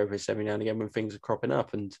his therapist every now and again when things are cropping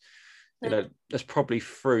up. And, you know, that's probably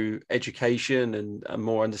through education and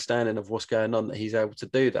more understanding of what's going on that he's able to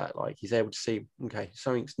do that. Like, he's able to see, okay,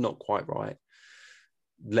 something's not quite right.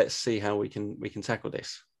 Let's see how we can tackle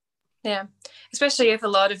this. Yeah, especially if a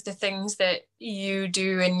lot of the things that you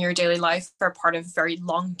do in your daily life are part of very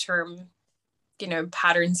long-term, you know,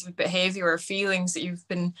 patterns of behavior or feelings that you've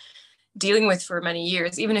been dealing with for many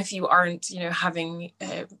years. Even if you aren't, you know, having,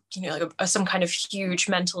 you know, like some kind of huge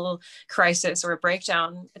mental crisis or a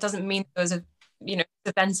breakdown, it doesn't mean those, you know,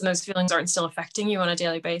 events and those feelings aren't still affecting you on a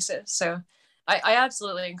daily basis. So I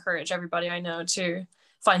absolutely encourage everybody I know to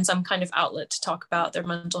find some kind of outlet to talk about their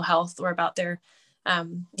mental health or about their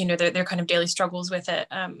you know, their kind of daily struggles with it.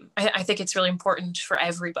 I think it's really important for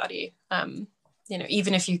everybody. You know,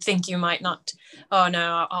 even if you think you might not, oh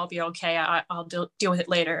no, I'll be okay, I'll deal with it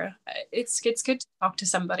later. It's good to talk to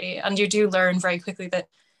somebody, and you do learn very quickly that,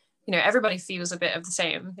 you know, everybody feels a bit of the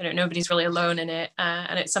same. You know, nobody's really alone in it,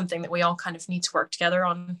 and it's something that we all kind of need to work together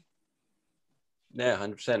on. Yeah,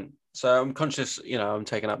 100%. So I'm conscious, you know, I'm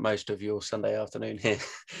taking up most of your Sunday afternoon here.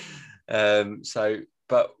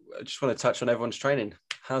 But I just want to touch on everyone's training.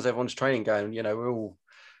 How's everyone's training going? You know,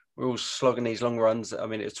 we're all slogging these long runs. I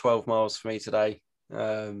mean, it's 12 miles for me today.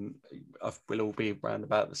 We'll all be around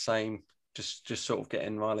about the same, just sort of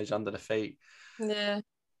getting mileage under the feet. Yeah.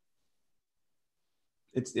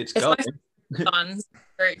 It's going. Fun.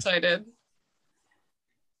 Very excited.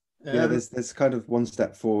 Yeah, there's kind of one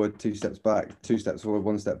step forward, two steps back, two steps forward,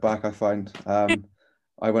 one step back, I find.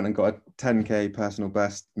 I went and got a 10K personal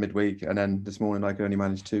best midweek, and then this morning I could only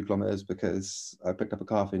manage 2 kilometers because I picked up a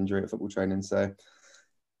calf injury at football training. So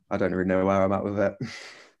I don't really know where I'm at with it.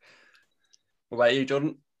 What about you,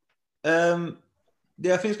 Jordan?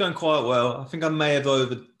 Yeah, I think it's going quite well. I think I may have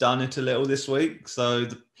overdone it a little this week. So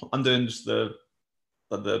I'm doing just the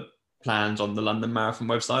plans on the London Marathon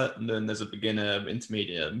website. I'm doing, there's a beginner,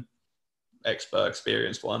 intermediate, expert,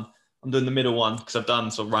 experienced one. I'm doing the middle one because I've done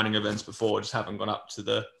sort of running events before, just haven't gone up to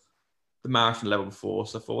the marathon level before.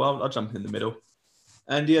 So I thought, well, I'll jump in the middle.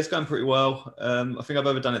 And yeah, it's going pretty well. I think I've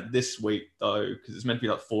overdone it this week though, because it's meant to be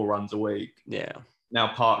like 4 runs a week. Yeah. Now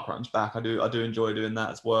park runs back. I do enjoy doing that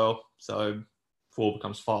as well. So 4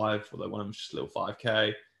 becomes 5, although one of them's just a little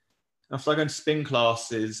 5K. I feel like going to spin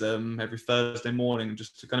classes every Thursday morning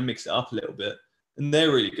just to kind of mix it up a little bit. And they're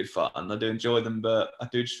really good fun. I do enjoy them, but I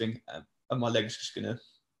do just think my legs just going to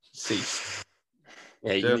cease.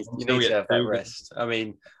 Yeah, you need to have that rest. I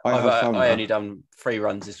mean, I only done 3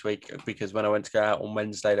 runs this week because when I went to go out on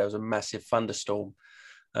Wednesday, there was a massive thunderstorm.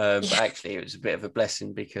 But actually, it was a bit of a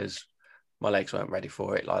blessing because my legs weren't ready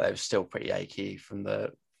for it. Like, they were still pretty achy from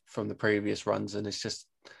the previous runs. And it's just,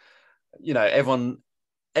 you know, everyone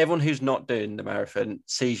who's not doing the marathon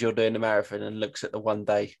sees you're doing the marathon and looks at the one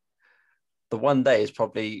day. The one day is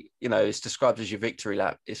probably, you know, it's described as your victory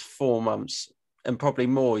lap. It's 4 months and probably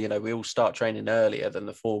more. You know, we all start training earlier than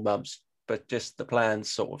the 4 months, but just the plans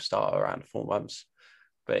sort of start around 4 months.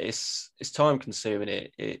 But it's time consuming.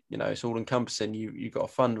 It you know, it's all encompassing. You got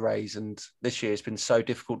to fundraise, and this year it's been so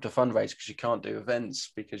difficult to fundraise because you can't do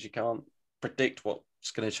events because you can't predict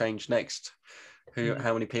what's going to change next.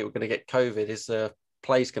 How many people are going to get COVID? Is the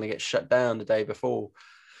place going to get shut down the day before?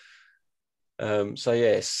 So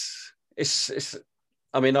yes, it's.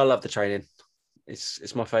 I mean, I love the training.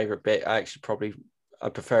 It's my favourite bit. I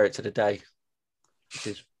prefer it to the day, which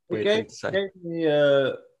is weird thing to say. It gave me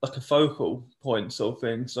like a focal point sort of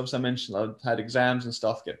thing. So obviously I mentioned I've had exams and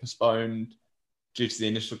stuff get postponed due to the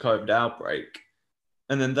initial COVID outbreak,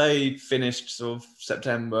 and then they finished sort of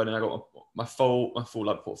September, and then I got my full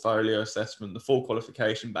like portfolio assessment, the full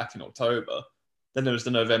qualification back in October. Then there was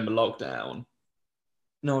the November lockdown.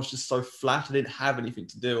 And I was just so flat. I didn't have anything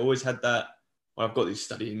to do. I always had that. Well, I've got these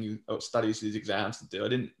studies, these exams to do. I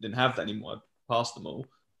didn't have that anymore. I passed them all.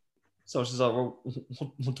 So I was just like, well,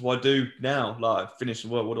 what do I do now? Like, I finished the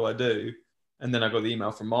work. What do I do? And then I got the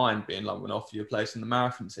email from mine being like, we're going to offer you a place in the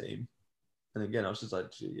marathon team. And again, I was just like,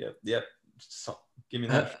 yep. Give me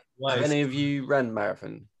that. Have any of you ran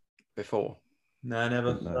marathon before? No,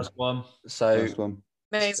 never. No. That's one. So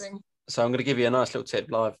Amazing. So I'm going to give you a nice little tip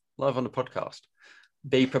live on the podcast.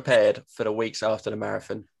 Be prepared for the weeks after the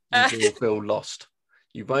marathon. You will feel lost.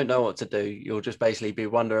 You won't know what to do. You'll just basically be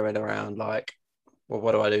wandering around like, well,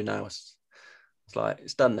 what do I do now? It's like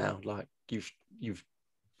it's done now. Like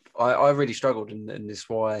I really struggled in this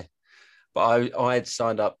why, but I had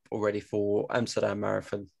signed up already for Amsterdam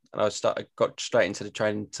Marathon, and got straight into the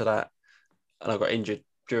training to that, and I got injured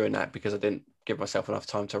during that because I didn't give myself enough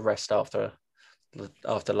time to rest after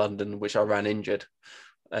London, which I ran injured,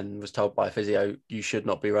 and was told by physio you should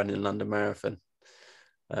not be running London Marathon.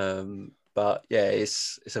 But yeah,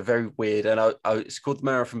 it's a very weird, and it's called the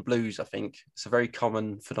Marathon Blues. I think it's a very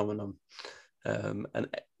common phenomenon, and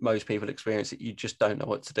most people experience it. You just don't know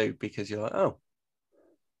what to do because you're like, oh,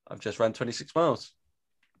 I've just ran 26 miles.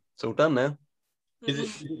 It's all done now. Is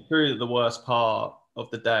it true that the worst part of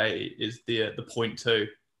the day is the point two,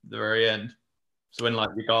 the very end? So when like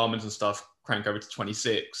your Garmins and stuff crank over to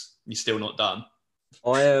 26, you're still not done.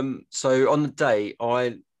 So on the day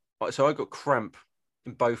I got cramp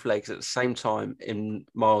in both legs at the same time in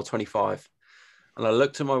mile 25, and I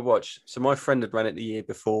looked at my watch. So my friend had run it the year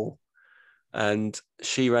before, and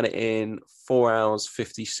she ran it in 4 hours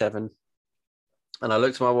 57. And I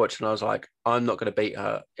looked at my watch and I was like, I'm not going to beat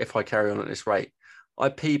her if I carry on at this rate. I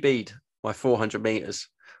PB'd my 400 meters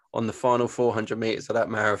on the final 400 meters of that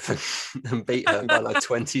marathon and beat her by like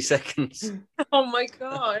 20 seconds. Oh my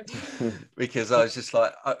God. Because I was just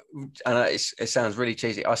like, it sounds really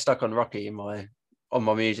cheesy. I stuck on Rocky on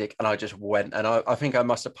my music, and I just went, and I think I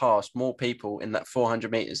must have passed more people in that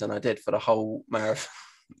 400 meters than I did for the whole marathon.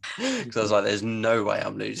 Because I was like, there's no way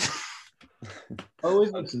I'm losing. I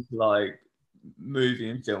always listen to like movie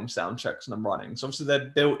and film soundtracks when I'm running. So obviously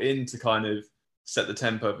they're built in to kind of set the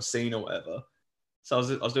tempo of a scene or whatever. So I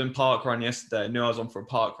was doing park run yesterday. I knew I was on for a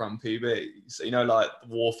park run PB. So you know, like the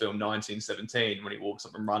war film 1917 when he walks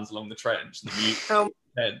up and runs along the trench. And the music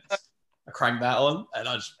heads. I cranked that on, and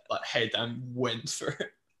I just like head down went through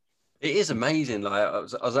it. It is amazing. Like I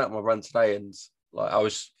was out on my run today, and like I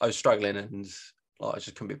was struggling, and like I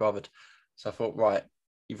just couldn't be bothered. So I thought, right,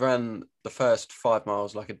 you've ran the first 5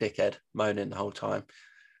 miles like a dickhead, moaning the whole time.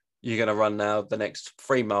 You're going to run now the next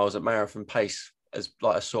 3 miles at marathon pace as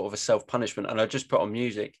like a sort of a self-punishment. And I just put on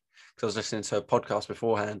music because I was listening to a podcast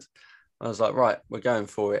beforehand. I was like, right, we're going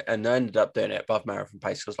for it. And I ended up doing it above marathon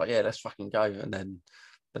pace. I was like, yeah, let's fucking go. And then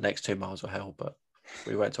the next 2 miles were hell, but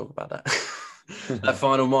we won't talk about that. That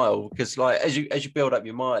final mile, because like as you build up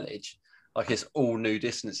your mileage, like it's all new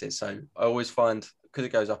distances. So I always find, because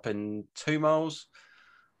it goes up in 2 miles,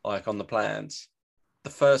 like on the plans, the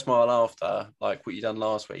first mile after, like what you done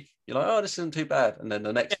last week, you're like, oh, this isn't too bad. And then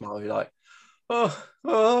the next mile, you're like,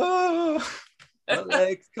 oh, my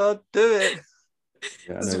legs can't do it.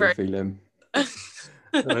 Yeah, I know the feeling.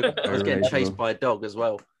 I was getting chased by a dog as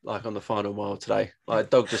well, like on the final mile today. Like a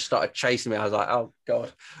dog just started chasing me. I was like, oh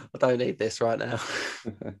God, I don't need this right now.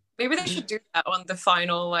 Maybe they should do that on the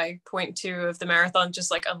final like point 2 of the marathon, just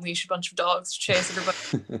like unleash a bunch of dogs to chase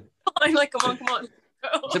everybody. I'm like, come on.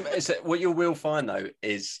 So what you will find though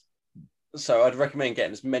is, so I'd recommend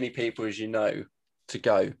getting as many people as you know to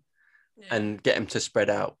go and get them to spread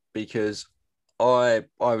out, because I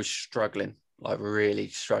was struggling, like really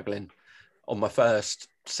struggling on my first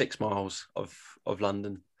 6 miles of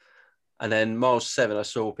London. And then mile 7, I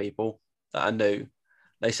saw people that I knew.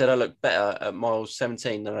 They said I looked better at mile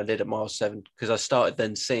 17 than I did at mile 7, because I started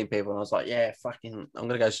then seeing people and I was like, yeah, fucking, I'm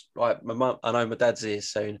going to go. Like my mum, I know my dad's here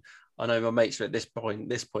soon. I know my mates are at this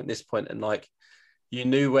point. And like, you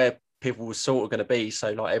knew where people were sort of going to be.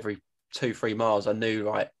 So like every 2-3 miles, I knew,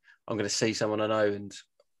 right, I'm going to see someone I know.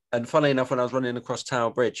 And funnily enough, when I was running across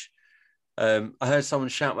Tower Bridge, I heard someone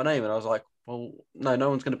shout my name and I was like, well, no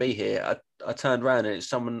one's going to be here. I turned around and it's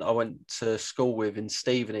someone I went to school with in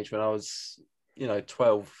Stevenage when I was,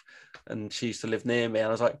 12, and she used to live near me. And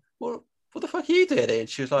I was like, what the fuck are you doing here? And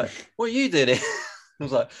she was like, what are you doing here? I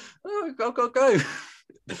was like, oh, I've got to go.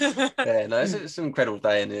 Yeah, no, it's an incredible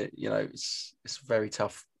day, and it's a very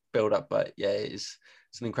tough build up, but yeah, it's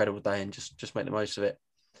an incredible day, and just make the most of it.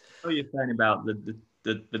 What you're saying about the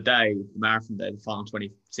day, the marathon day, the final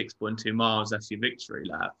 26.2 miles, that's your victory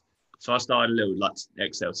lap. So I started a little like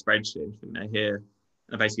Excel spreadsheet, here,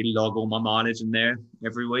 and I basically log all my mileage in there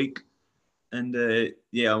every week. And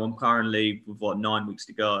I'm currently with 9 weeks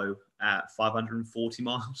to go at 540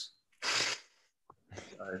 miles.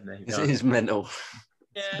 So it is mental.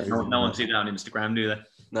 Yeah. No one sees that on Instagram, do they?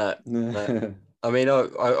 No. I mean,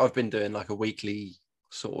 I've been doing like a weekly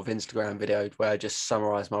sort of Instagram video where I just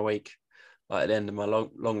summarize my week, like at the end of my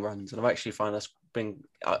long runs. And I've actually found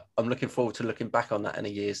I'm looking forward to looking back on that in a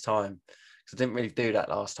year's time, because I didn't really do that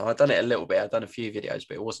last time. I've done it a little bit. I've done a few videos,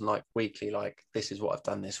 but it wasn't like weekly, like this is what I've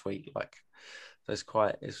done this week. Like, so it's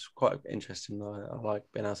quite interesting. I like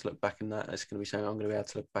being able to look back in that. It's going to be something I'm going to be able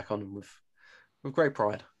to look back on with great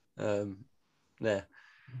pride. Yeah.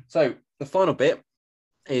 So the final bit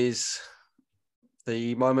is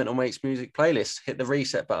the My Mental Mates music playlist. Hit the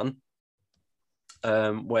reset button,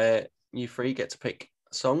 where you three get to pick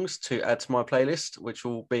songs to add to my playlist, which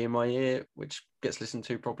will be in my ear, which gets listened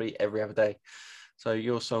to probably every other day. So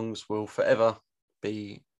your songs will forever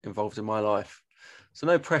be involved in my life. So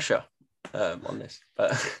no pressure on this.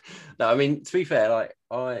 But no, I mean, to be fair, like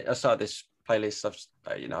I started this playlist.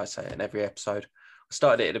 I say it in every episode. I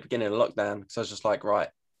started it at the beginning of lockdown because I was just like, right,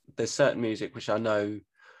 there's certain music which I know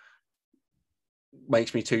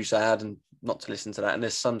makes me too sad and not to listen to that. And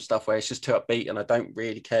there's some stuff where it's just too upbeat and I don't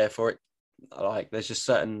really care for it. Like there's just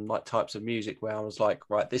certain like types of music where I was like,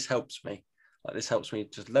 right, this helps me. Like this helps me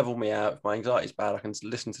just level me out. If my anxiety is bad, I can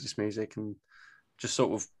listen to this music and just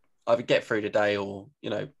sort of either get through the day or,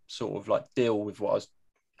 sort of like deal with what I was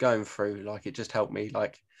going through. Like it just helped me.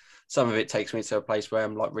 Like some of it takes me to a place where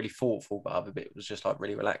I'm like really thoughtful, but other bit was just like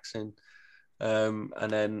really relaxing. And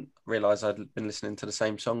then realized I'd been listening to the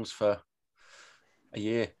same songs for a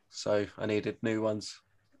year. So I needed new ones.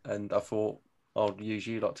 And I thought I'll use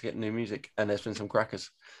you lot to get new music. And there's been some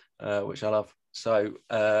crackers, which I love. So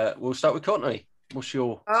we'll start with Courtney. What's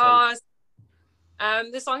your song?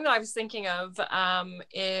 The song that I was thinking of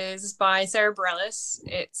is by Sarah Bareilles.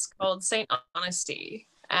 It's called Saint Honesty.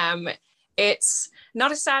 It's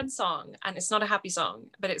not a sad song and it's not a happy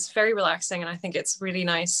song, but it's very relaxing and I think it's really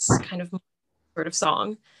nice kind of sort of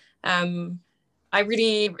song. I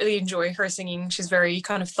really, really enjoy her singing. She's very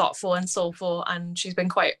kind of thoughtful and soulful, and she's been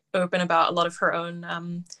quite open about a lot of her own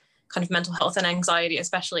kind of mental health and anxiety,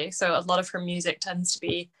 especially. So a lot of her music tends to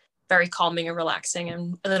be very calming and relaxing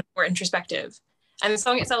and a little more introspective. And the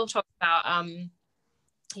song itself talks about,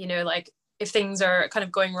 like if things are kind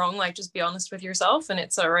of going wrong, like just be honest with yourself, and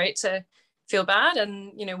it's all right to feel bad,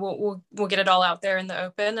 and we'll get it all out there in the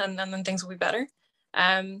open, and then things will be better.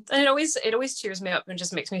 And it always cheers me up and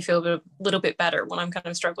just makes me feel a little bit better when I'm kind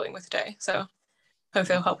of struggling with the day. So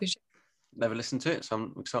hopefully I'll help you. Never listened to it, so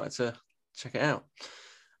I'm excited to check it out.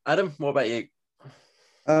 Adam, what about you?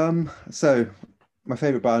 So my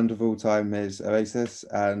favorite band of all time is Oasis,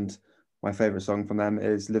 and my favorite song from them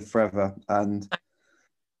is Live Forever, and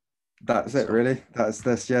that's it really. That's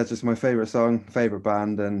just my favorite song, favorite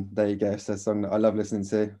band, and there you go. It's a song that I love listening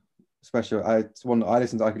to. Especially, it's one I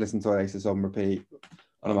could listen to Oasis on repeat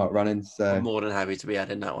when I'm out running. So I'm more than happy to be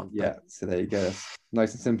adding that one. Yeah, so there you go. That's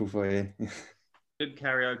nice and simple for you. Good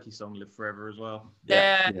karaoke song, Live Forever as well.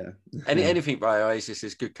 Yeah. Anything by Oasis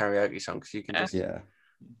is good karaoke song because you can just yeah.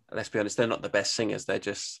 Let's be honest, they're not the best singers. They're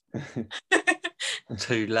just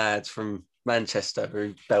two lads from Manchester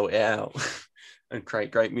who belt it out and create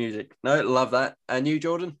great music. No, love that. And you,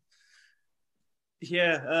 Jordan?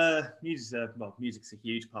 Yeah, music's a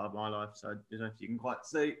huge part of my life. So I don't know if you can quite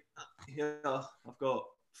see. Here, I've got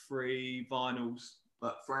 3 vinyls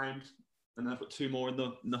that framed, and then I've got 2 more in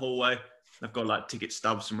the hallway. I've got like ticket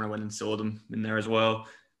stubs from when I went and saw them in there as well.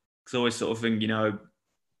 Because I always sort of think,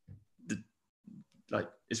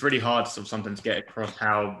 it's really hard to sort of sometimes get across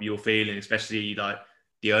how you're feeling, especially like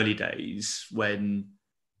the early days when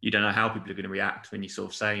you don't know how people are going to react when you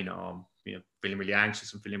sort of saying, "Oh, I'm feeling really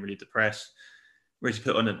anxious, I'm feeling really depressed." Whereas you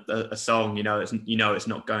put on a song, it's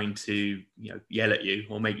not going to yell at you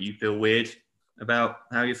or make you feel weird about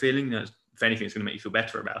how you're feeling. If anything, it's going to make you feel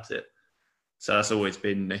better about it. So that's always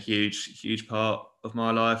been a huge part of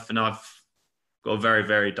my life. And I've got a very,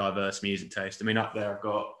 very diverse music taste. I mean, up there I've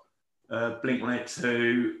got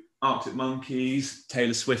Blink-182, Arctic Monkeys,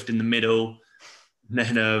 Taylor Swift in the middle. And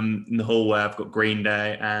then in the hallway I've got Green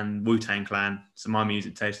Day and Wu-Tang Clan. So my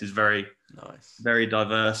music taste is very nice, very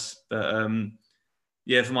diverse. But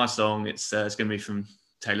for my song, it's going to be from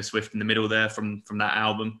Taylor Swift in the middle there from that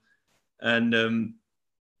album. And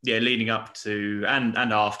leading up to and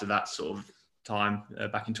after that sort of time,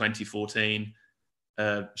 back in 2014,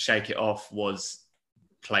 Shake It Off was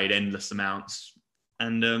played endless amounts.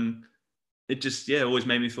 And it just, always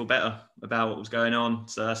made me feel better about what was going on.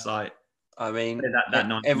 So that's like, I mean,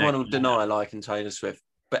 everyone will deny liking Taylor Swift,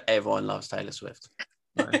 but everyone loves Taylor Swift.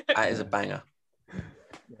 That is a banger.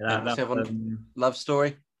 Love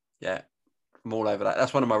Story. Yeah, I'm all over that.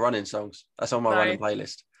 That's one of my running songs. That's on my running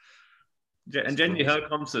playlist. And generally, her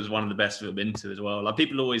concert is one of the best we've been to as well. Like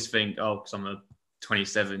people always think, oh, because I'm a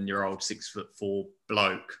 27-year-old 6'4"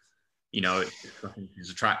 bloke, it's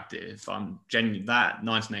attractive. I'm genuinely that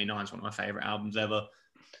 1989 is one of my favorite albums ever,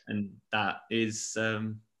 and that is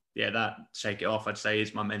that Shake It Off, I'd say,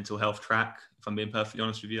 is my mental health track. If I'm being perfectly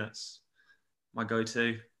honest with you, that's my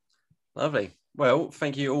go-to. Lovely. Well,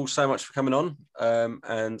 thank you all so much for coming on,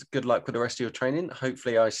 and good luck with the rest of your training.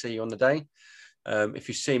 Hopefully I see you on the day. If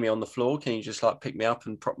you see me on the floor, can you just pick me up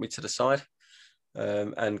and prop me to the side?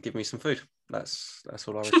 and give me some food. That's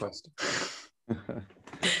all I request.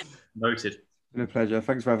 Noted. Been a pleasure.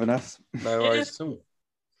 Thanks for having us. No worries at all.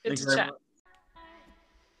 Good Thank you to very chat. much.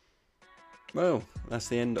 Well, that's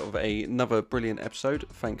the end of another brilliant episode.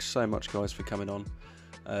 Thanks so much, guys, for coming on.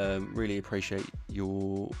 Really appreciate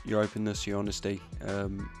your openness, your honesty.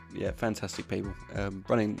 Yeah, fantastic people.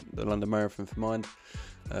 Running the London Marathon for Mind,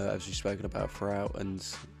 as we've spoken about throughout, and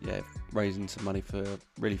yeah, raising some money for a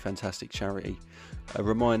really fantastic charity. A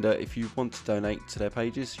reminder, if you want to donate to their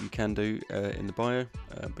pages, you can do in the bio.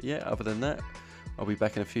 But yeah, other than that, I'll be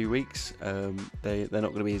back in a few weeks. They're not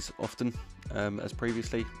going to be as often as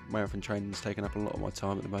previously. Marathon training's taken up a lot of my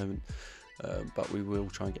time at the moment, but we will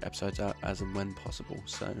try and get episodes out as and when possible.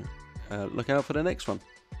 So look out for the next one.